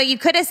 You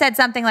could have said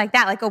something like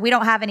that. Like, oh, we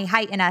don't have any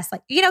height in us.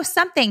 Like,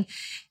 something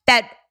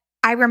that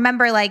I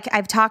remember, like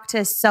I've talked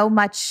to so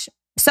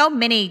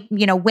many,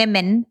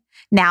 women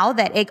now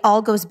that it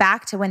all goes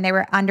back to when they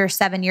were under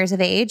 7 years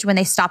of age, when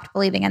they stopped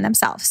believing in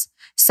themselves.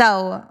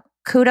 So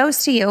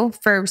kudos to you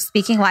for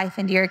speaking life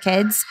into your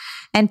kids.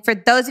 And for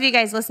those of you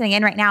guys listening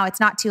in right now, it's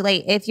not too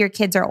late. If your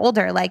kids are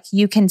older, like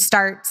you can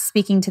start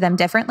speaking to them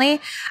differently.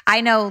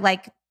 I know,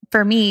 like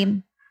for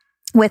me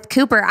with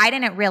Cooper, I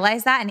didn't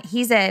realize that. And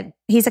he's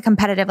a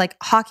competitive like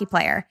hockey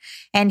player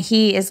and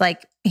he's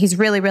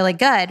really, really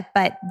good,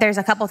 but there's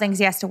a couple things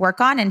he has to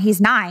work on and he's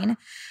 9.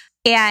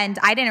 And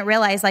I didn't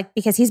realize, like,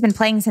 because he's been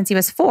playing since he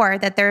was 4,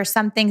 that there are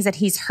some things that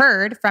he's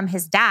heard from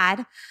hhis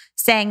dad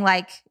saying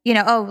like,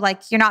 oh,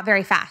 like you're not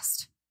very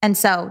fast. And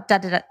so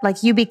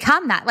like you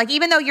become that, like,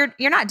 even though you're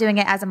not doing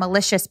it as a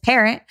malicious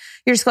parent,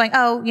 you're just going,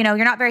 oh, you're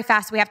not very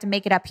fast. We have to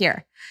make it up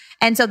here.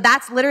 And so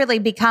that's literally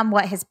become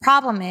what his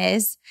problem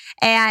is.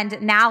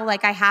 And now,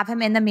 like, I have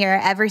him in the mirror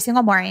every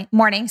single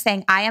morning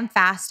saying, I am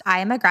fast, I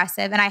am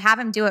aggressive. And I have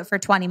him do it for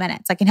 20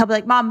 minutes. Like, and he'll be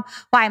like, Mom,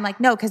 why? I'm like,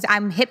 no, because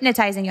I'm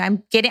hypnotizing you.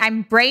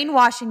 I'm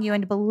brainwashing you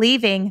into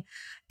believing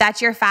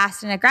that you're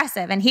fast and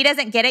aggressive. And he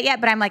doesn't get it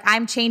yet, but I'm like,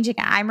 I'm changing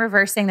it. I'm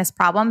reversing this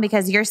problem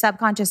because your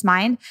subconscious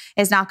mind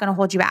is not going to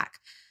hold you back.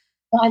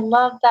 I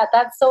love that.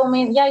 That's so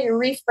amazing. Yeah, you're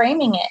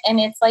reframing it.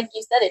 And it's like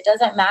you said, it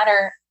doesn't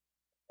matter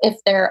if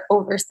they're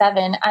over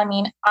 7. I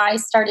mean, I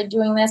started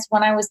doing this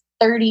when I was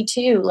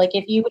 32. Like,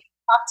 if you would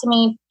talk to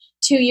me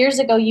 2 years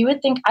ago, you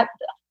would think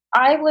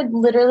I would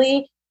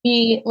literally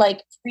be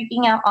like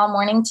freaking out all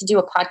morning to do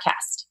a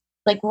podcast.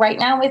 Like right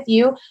now with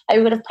you, I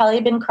would have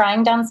probably been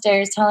crying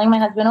downstairs telling my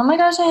husband, oh my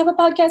gosh, I have a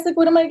podcast. Like,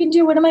 what am I going to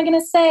do? What am I going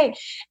to say?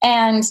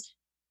 And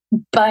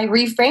by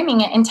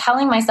reframing it and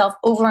telling myself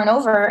over and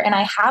over. And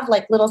I have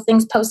like little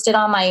things posted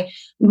on my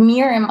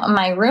mirror in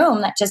my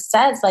room that just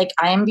says like,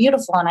 I am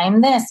beautiful and I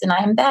am this and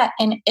I am that.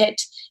 And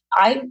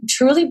I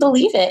truly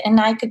believe it. And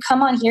I could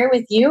come on here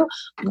with you,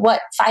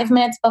 5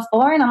 minutes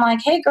before, and I'm like,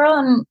 hey girl,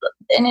 and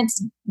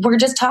we're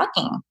just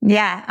talking.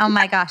 Yeah. Oh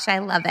my gosh. I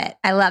love it.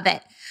 I love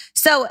it.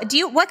 So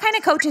what kind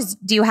of coaches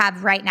do you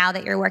have right now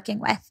that you're working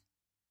with?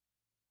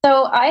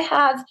 So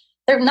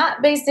they're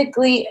not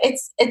basically,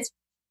 it's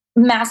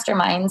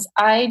masterminds.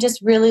 I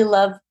just really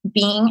love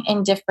being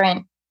in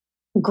different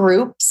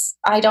groups.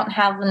 I don't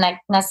have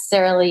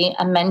necessarily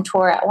a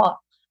mentor. Well,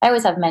 I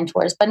always have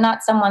mentors, but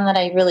not someone that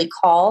I really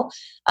call.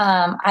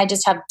 I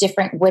just have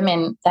different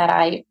women that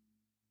I'll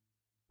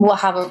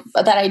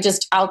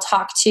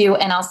talk to,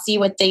 and I'll see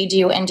what they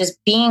do, and just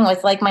being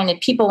with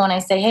like-minded people. When I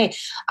say, hey,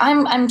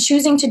 I'm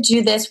choosing to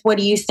do this, what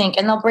do you think?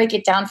 And they'll break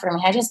it down for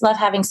me. I just love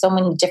having so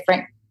many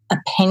different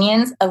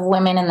opinions of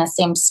women in the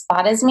same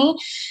spot as me,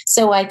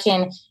 so I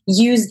can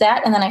use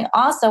that. And then I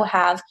also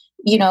have,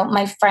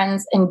 my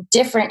friends in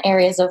different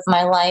areas of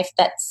my life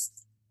that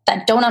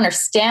don't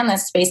understand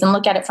this space and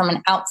look at it from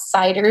an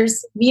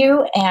outsider's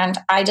view. And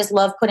I just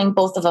love putting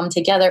both of them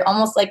together,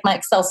 almost like my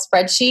Excel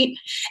spreadsheet.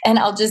 And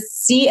I'll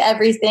just see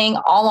everything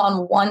all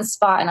on one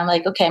spot. And I'm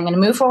like, okay, I'm going to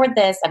move forward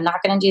this. I'm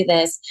not going to do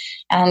this.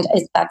 And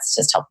that's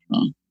just helping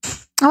me.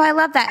 Oh, I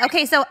love that.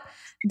 Okay. So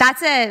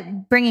that's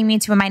bringing me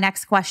to my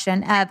next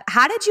question of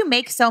how did you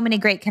make so many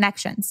great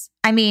connections?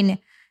 I mean,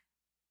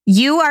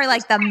 you are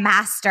like the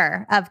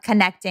master of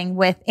connecting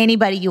with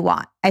anybody you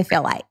want, I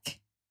feel like.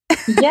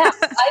 Yeah,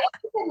 I don't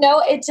even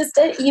know. It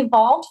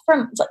evolved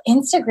from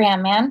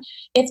Instagram, man.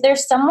 If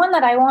there's someone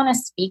that I want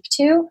to speak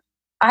to,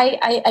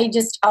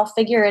 I'll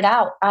figure it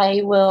out.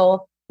 I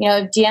will,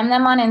 DM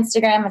them on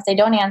Instagram. If they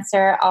don't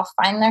answer, I'll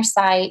find their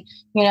site.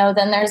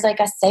 Then there's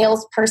like a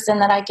salesperson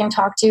that I can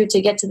talk to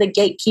get to the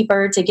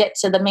gatekeeper, to get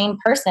to the main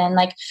person.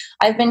 Like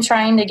I've been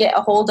trying to get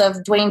a hold of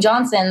Dwayne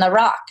Johnson, The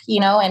Rock,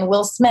 and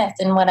Will Smith.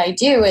 And what I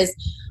do is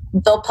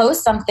they'll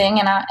post something,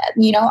 and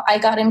I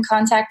got in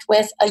contact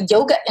with a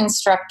yoga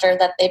instructor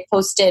that they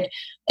posted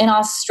in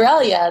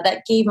Australia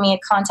that gave me a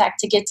contact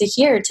to get to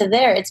here, to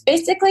there. It's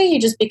basically, you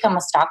just become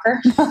a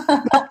stalker.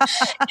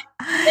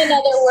 In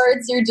other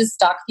words, you just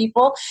stalk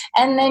people.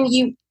 And then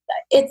you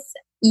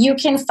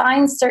can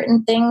find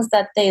certain things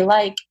that they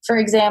like. For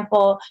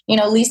example,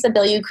 Lisa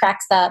Bilyeu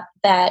cracks up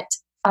that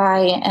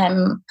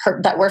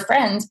that we're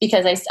friends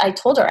because I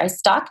told her I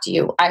stalked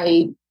you.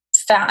 I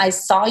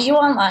saw you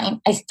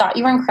online. I thought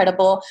you were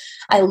incredible.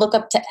 I look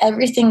up to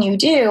everything you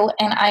do.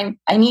 And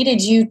I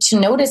needed you to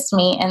notice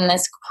me in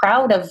this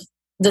crowd of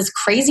this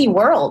crazy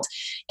world.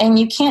 And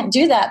you can't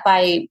do that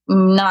by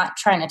not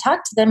trying to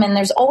talk to them. And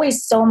there's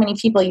always so many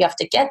people you have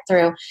to get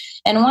through.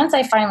 And once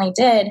I finally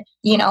did,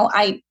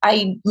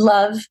 I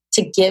love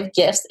to give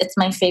gifts. It's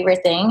my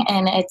favorite thing.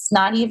 And it's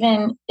not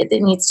even,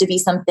 it needs to be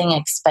something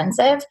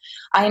expensive.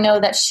 I know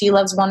that she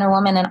loves Wonder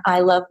Woman and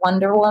I love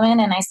Wonder Woman.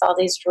 And I saw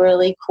these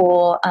really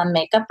cool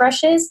makeup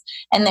brushes,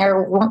 and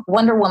they're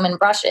Wonder Woman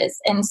brushes.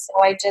 And so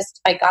I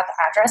got the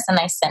address and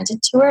I sent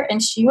it to her,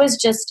 and she was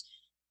just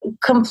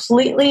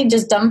completely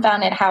just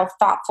dumbfounded how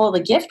thoughtful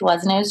the gift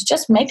was. And it was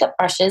just makeup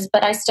brushes,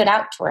 but I stood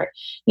out to her.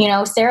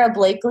 Sarah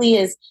Blakely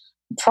is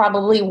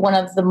probably one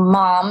of the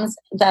moms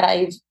that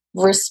I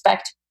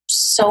respect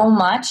so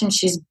much. And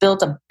she's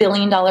built $1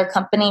 billion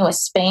company with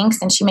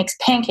Spanx, and she makes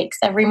pancakes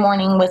every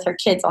morning with her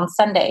kids on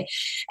Sunday.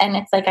 And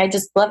it's like, I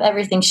just love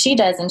everything she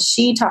does. And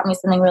she taught me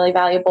something really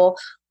valuable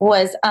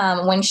was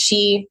when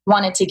she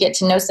wanted to get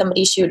to know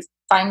somebody, she would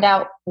find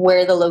out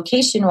where the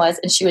location was,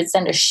 and she would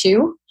send a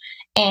shoe.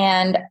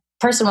 And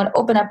person would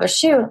open up a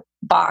shoe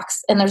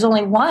box and there's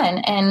only one.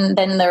 And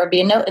then there would be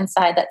a note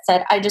inside that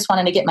said, I just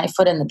wanted to get my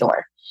foot in the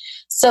door.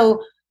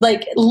 So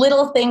like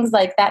little things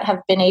like that have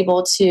been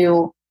able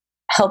to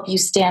help you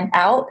stand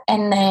out.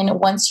 And then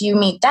once you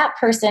meet that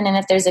person, and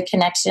if there's a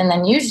connection,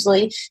 then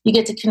usually you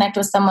get to connect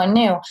with someone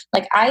new.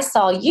 Like I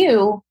saw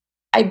you,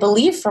 I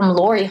believe from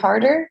Lori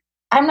Harder.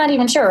 I'm not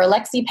even sure. Or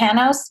Lexi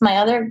Panos, my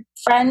other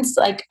friends.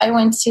 Like I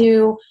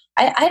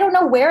don't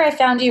know where I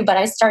found you, but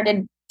I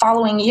started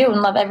following you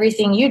and love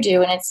everything you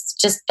do. And it's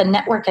just, the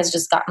network has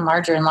just gotten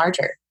larger and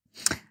larger.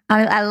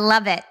 I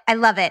love it. I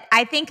love it.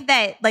 I think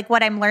that like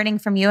what I'm learning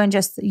from you and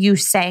just you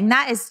saying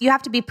that is you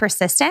have to be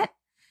persistent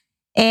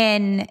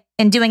in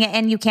doing it,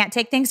 and you can't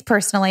take things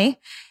personally.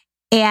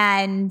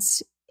 And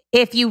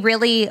if you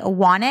really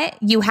want it,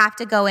 you have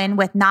to go in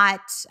with not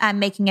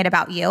making it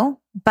about you,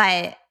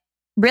 but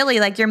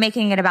really like you're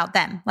making it about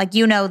them. Like,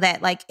 that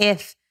like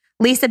if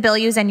Lisa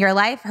Bilyeu's in your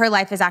life, her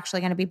life is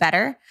actually going to be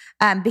better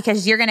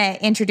because you're going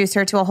to introduce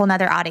her to a whole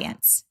nother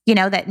audience,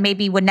 that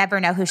maybe would never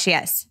know who she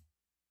is.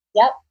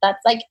 Yep. That's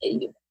like,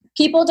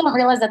 people don't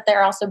realize that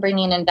they're also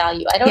bringing in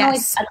value.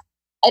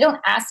 I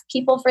don't ask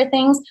people for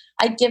things.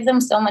 I give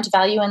them so much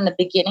value in the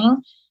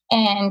beginning.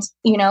 And,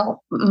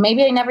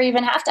 maybe I never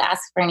even have to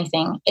ask for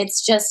anything.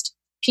 It's just,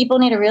 people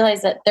need to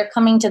realize that they're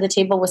coming to the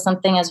table with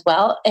something as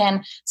well.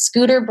 And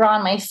Scooter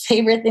Braun, my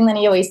favorite thing that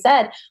he always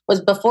said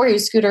was, before he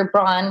was Scooter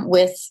Braun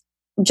with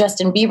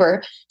Justin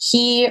Bieber,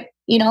 he,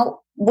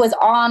 was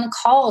on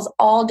calls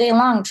all day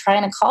long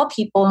trying to call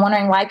people and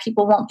wondering why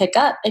people won't pick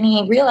up. And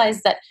he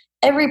realized that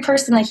every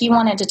person that he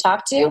wanted to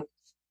talk to,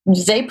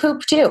 they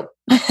poop too.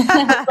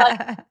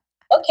 Like,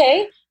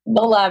 okay,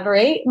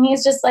 elaborate. And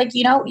he's just like,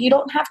 you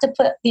don't have to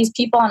put these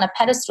people on a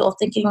pedestal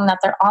thinking that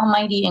they're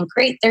almighty and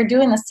great. They're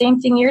doing the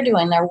same thing you're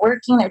doing. They're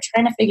working, they're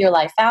trying to figure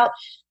life out.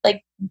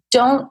 Like,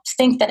 don't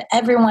think that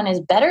everyone is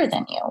better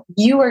than you.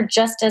 You are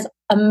just as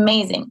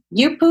amazing.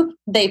 You poop,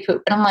 they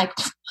poop. And I'm like,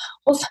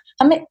 well,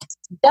 I'm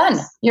done.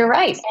 You're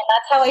right. And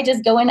that's how I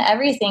just go into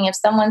everything. If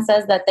someone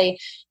says that they,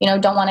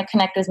 don't want to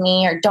connect with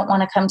me or don't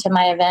want to come to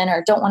my event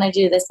or don't want to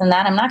do this and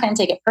that, I'm not going to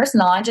take it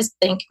personal. I just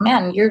think,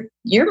 man,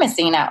 you're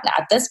missing out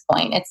at this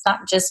point. It's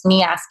not just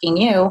me asking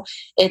you.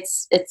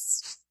 It's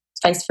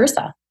vice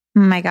versa.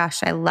 Oh my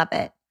gosh, I love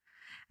it.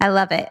 I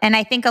love it. And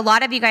I think a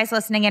lot of you guys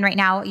listening in right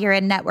now, you're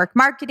in network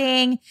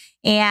marketing,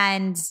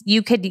 and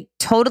you could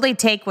totally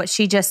take what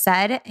she just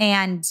said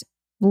and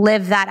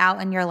live that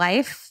out in your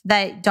life,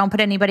 that don't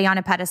put anybody on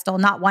a pedestal.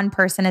 Not one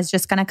person is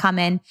just going to come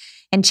in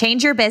and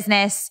change your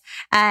business.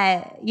 So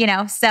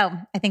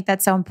I think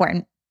that's so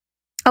important.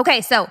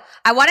 Okay. So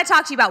I want to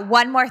talk to you about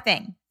one more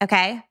thing.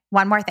 Okay.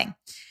 One more thing.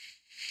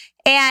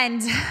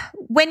 And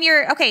when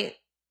you're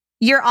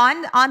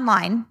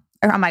online,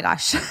 or, oh my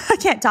gosh, I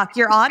can't talk.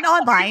 You're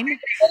online.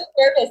 What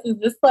service is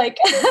this like?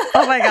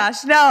 Oh my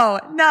gosh. No.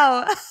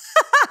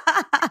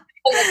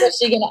 What's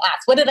she going to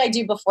ask? What did I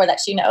do before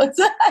that she knows?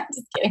 I'm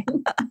just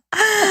kidding.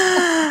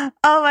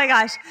 Oh my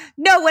gosh.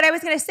 No, what I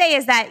was going to say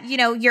is that,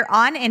 you're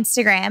on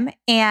Instagram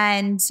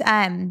and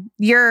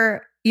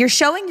you're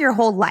showing your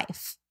whole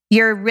life.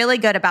 You're really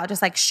good about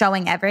just like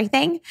showing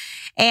everything.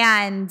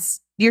 And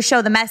you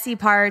show the messy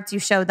parts, you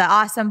show the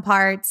awesome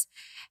parts.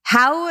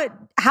 How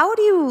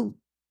do you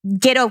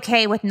get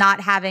okay with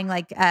not having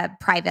like a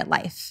private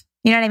life?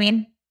 You know what I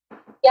mean?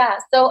 Yeah.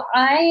 So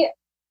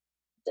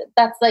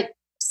that's like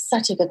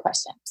such a good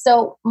question.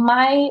 So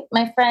my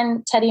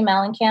friend Teddy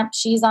Mellencamp,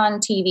 she's on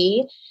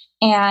TV,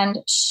 and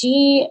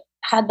she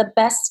had the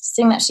best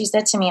thing that she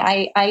said to me.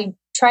 I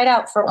tried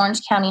out for Orange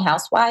County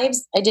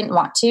Housewives. I didn't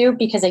want to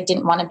because I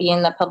didn't want to be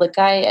in the public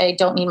eye. I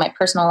don't need my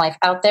personal life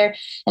out there.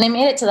 And I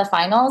made it to the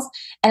finals,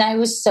 and I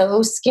was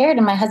so scared.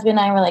 And my husband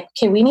and I were like,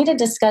 okay, we need to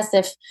discuss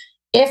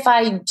if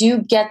I do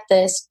get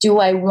this, do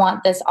I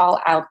want this all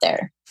out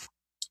there?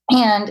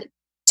 And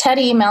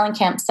Teddy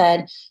Mellencamp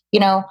said,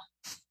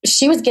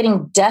 she was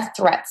getting death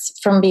threats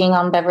from being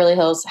on Beverly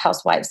Hills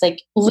Housewives,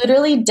 like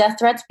literally death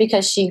threats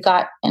because she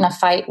got in a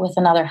fight with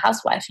another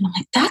housewife. And I'm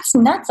like, that's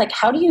nuts. Like,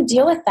 how do you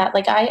deal with that?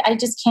 Like, I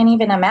just can't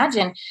even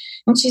imagine.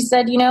 And she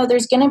said,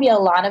 there's going to be a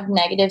lot of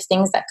negative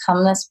things that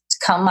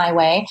come my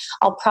way.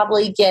 I'll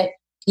probably get,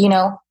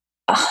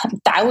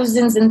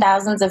 thousands and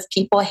thousands of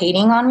people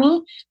hating on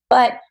me,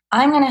 but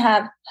I'm going to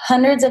have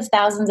hundreds of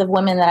thousands of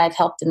women that I've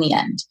helped in the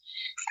end.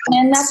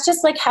 And that's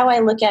just like how I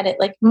look at it.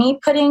 Like me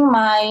putting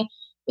my,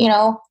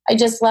 I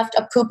just left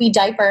a poopy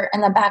diaper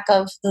in the back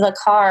of the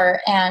car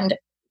and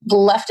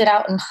left it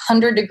out in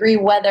 100-degree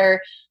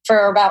weather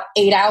for about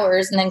 8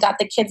 hours and then got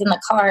the kids in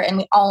the car and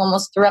we all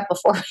almost threw up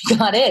before we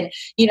got in.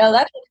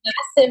 That's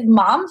a massive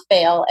mom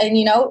fail. And,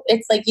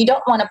 it's like, you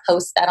don't want to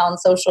post that on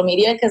social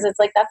media because it's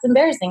like, that's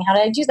embarrassing. How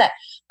did I do that?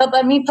 But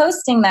by me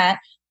posting that,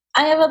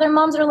 I have other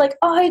moms that are like,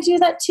 oh, I do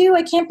that too.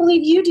 I can't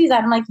believe you do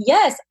that. I'm like,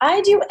 yes,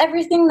 I do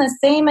everything the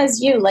same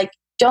as you. Like,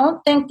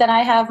 don't think that I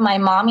have my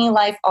mommy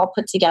life all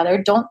put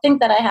together. Don't think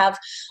that I have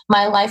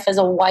my life as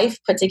a wife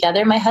put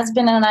together. My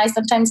husband and I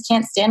sometimes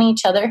can't stand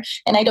each other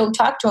and I don't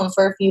talk to him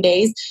for a few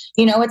days.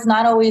 It's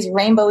not always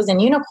rainbows and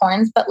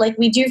unicorns, but like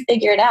we do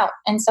figure it out.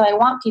 And so I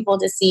want people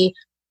to see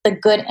the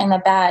good and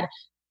the bad,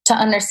 to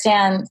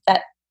understand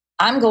that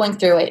I'm going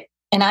through it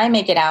and I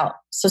make it out.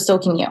 So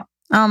can you.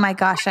 Oh my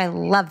gosh. I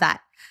love that.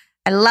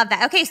 I love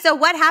that. Okay. So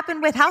what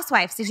happened with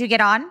Housewives? Did you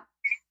get on?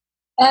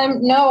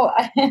 No,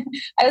 I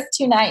was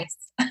too nice.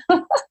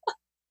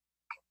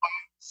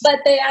 But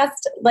they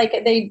asked, like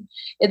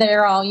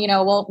they're all,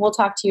 we'll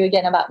talk to you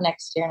again about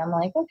next year. And I'm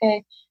like,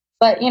 okay.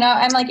 But,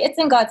 I'm like, it's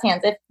in God's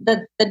hands. If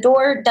the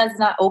door does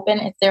not open,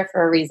 it's there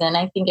for a reason.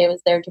 I think it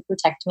was there to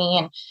protect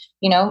me.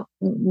 And,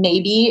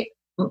 maybe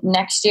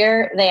next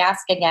year they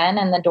ask again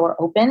and the door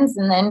opens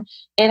and then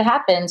it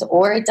happens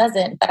or it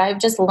doesn't. But I've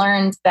just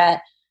learned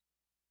that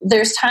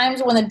there's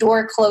times when the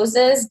door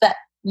closes that,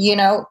 you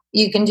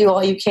can do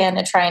all you can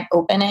to try and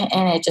open it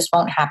and it just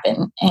won't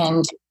happen.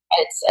 And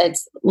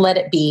it's let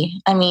it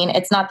be. I mean,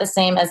 it's not the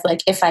same as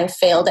like if I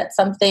failed at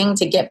something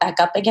to get back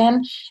up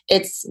again.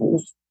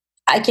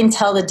 I can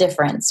tell the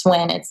difference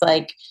when it's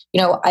like,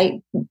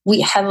 we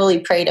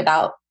heavily prayed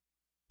about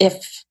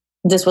if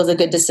this was a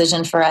good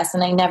decision for us.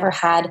 And I never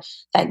had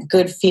that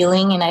good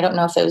feeling. And I don't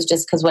know if it was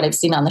just because what I've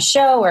seen on the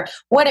show or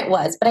what it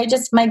was, but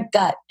my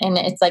gut. And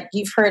it's like,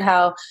 you've heard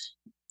how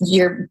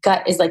your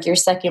gut is like your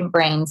second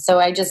brain. So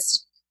I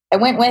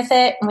went with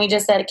it and we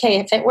just said, okay,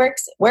 if it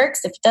works, it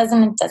works. If it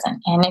doesn't, it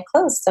doesn't. And it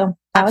closed. So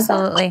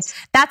absolutely.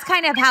 That's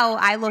kind of how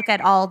I look at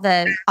all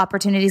the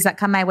opportunities that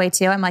come my way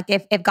too. I'm like,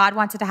 if God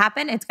wants it to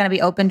happen, it's going to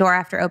be open door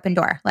after open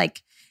door.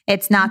 Like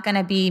It's not going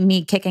to be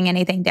me kicking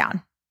anything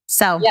down.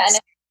 So yeah, and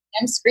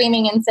I'm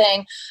screaming and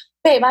saying,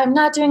 babe, I'm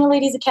not doing a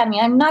ladies academy.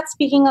 I'm not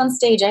speaking on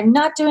stage. I'm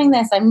not doing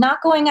this. I'm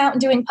not going out and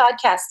doing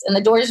podcasts. And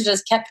the doors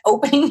just kept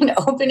opening and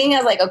opening. I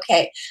was like,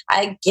 okay,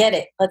 I get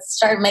it. Let's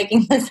start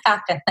making this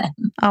happen.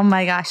 Oh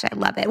my gosh, I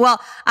love it. Well,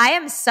 I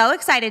am so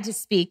excited to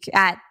speak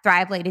at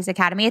Thrive Ladies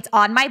Academy. It's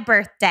on my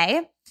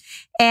birthday.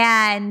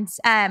 And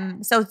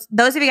so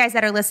those of you guys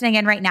that are listening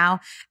in right now,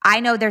 I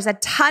know there's a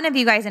ton of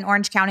you guys in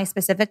Orange County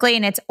specifically,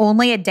 and it's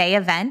only a day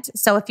event.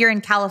 So if you're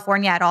in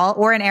California at all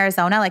or in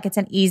Arizona, like it's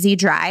an easy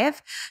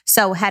drive.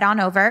 So head on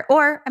over,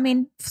 or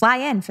fly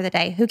in for the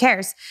day. Who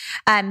cares?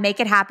 Make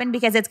it happen,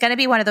 because it's going to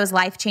be one of those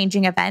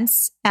life-changing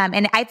events.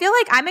 And I feel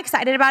like I'm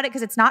excited about it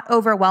because it's not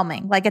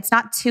overwhelming. Like it's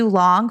not too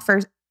long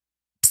for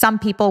some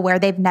people where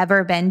they've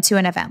never been to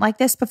an event like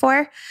this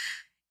before.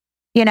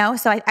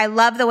 So I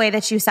love the way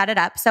that you set it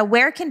up. So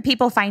where can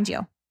people find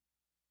you?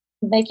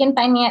 They can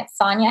find me at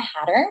Sanja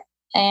Hatter,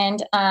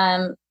 and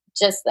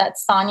just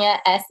that's Sanja,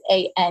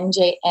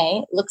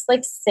 Sanja. Looks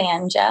like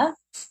Sanja.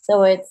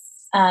 So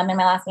it's, and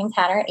my last name's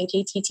Hatter,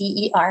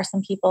 Hatter.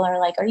 Some people are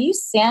like, are you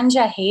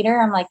Sanja Hatter?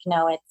 I'm like,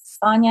 no, it's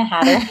Sanja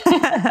Hatter.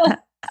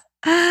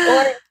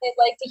 Or if they'd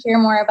like to hear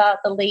more about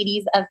the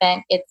ladies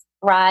event, it's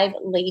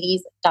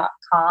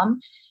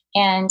thriveladies.com.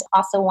 And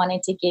also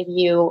wanted to give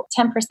you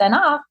 10%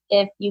 off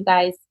if you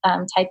guys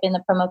type in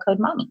the promo code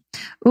mommy.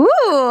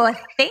 Ooh,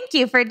 thank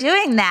you for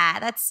doing that.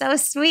 That's so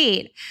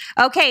sweet.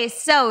 Okay,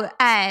 so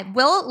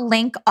we'll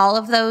link all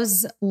of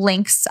those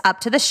links up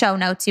to the show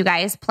notes, you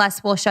guys.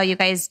 Plus, we'll show you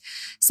guys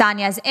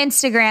Sanja's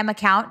Instagram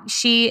account.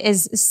 She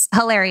is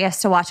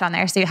hilarious to watch on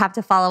there, so you have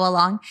to follow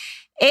along.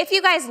 If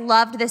you guys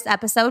loved this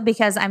episode,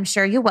 because I'm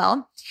sure you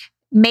will,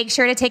 make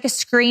sure to take a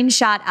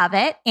screenshot of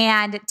it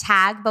and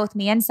tag both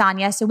me and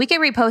Sanja so we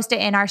can repost it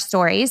in our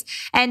stories,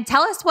 and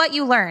tell us what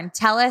you learned.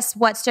 Tell us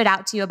what stood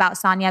out to you about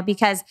Sanja,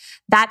 because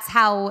that's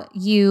how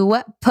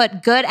you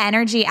put good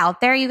energy out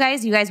there. You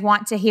guys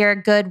want to hear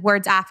good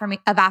words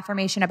of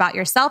affirmation about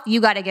yourself. You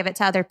got to give it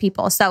to other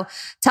people. So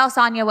tell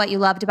Sanja what you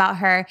loved about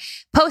her.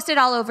 Post it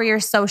all over your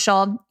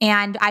social.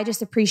 And I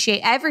just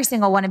appreciate every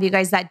single one of you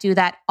guys that do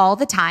that all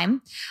the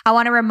time. I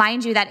want to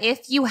remind you that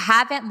if you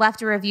haven't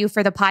left a review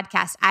for the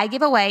podcast, I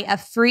give away a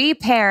free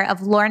pair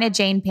of Lorna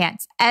Jane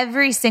pants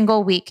every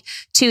single week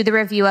to the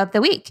review of the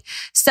week.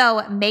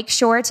 So make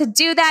sure to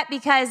do that,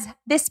 because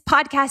this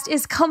podcast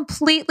is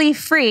completely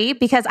free,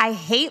 because I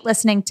hate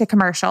listening to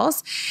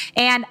commercials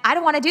and I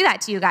don't want to do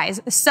that to you guys.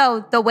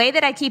 So the way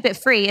that I keep it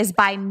free is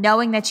by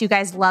knowing that you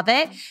guys love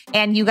it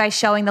and you guys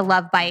showing the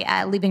love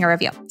by leaving a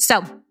review.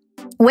 So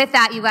with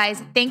that, you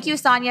guys, thank you,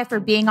 Sanja, for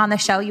being on the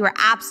show. You were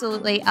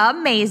absolutely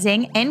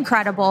amazing,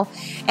 incredible,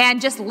 and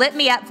just lit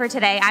me up for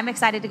today. I'm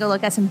excited to go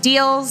look at some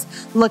deals,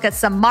 look at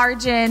some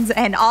margins,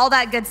 and all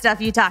that good stuff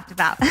you talked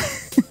about.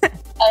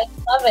 I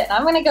love it.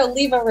 I'm going to go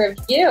leave a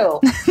review.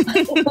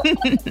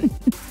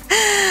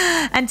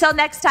 Until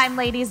next time,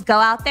 ladies, go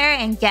out there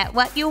and get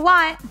what you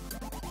want.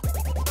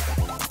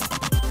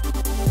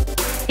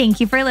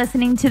 Thank you for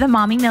listening to the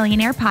Mommy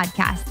Millionaire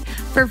podcast.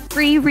 For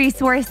free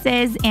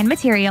resources and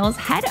materials,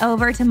 head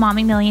over to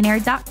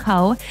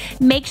mommymillionaire.co.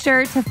 Make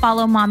sure to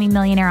follow Mommy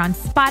Millionaire on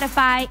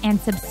Spotify and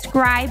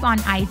subscribe on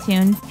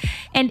iTunes.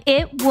 And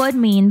it would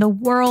mean the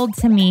world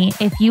to me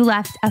if you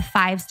left a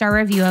 5-star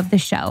review of the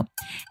show.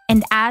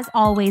 And as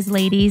always,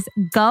 ladies,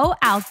 go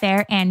out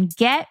there and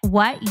get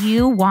what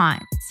you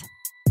want.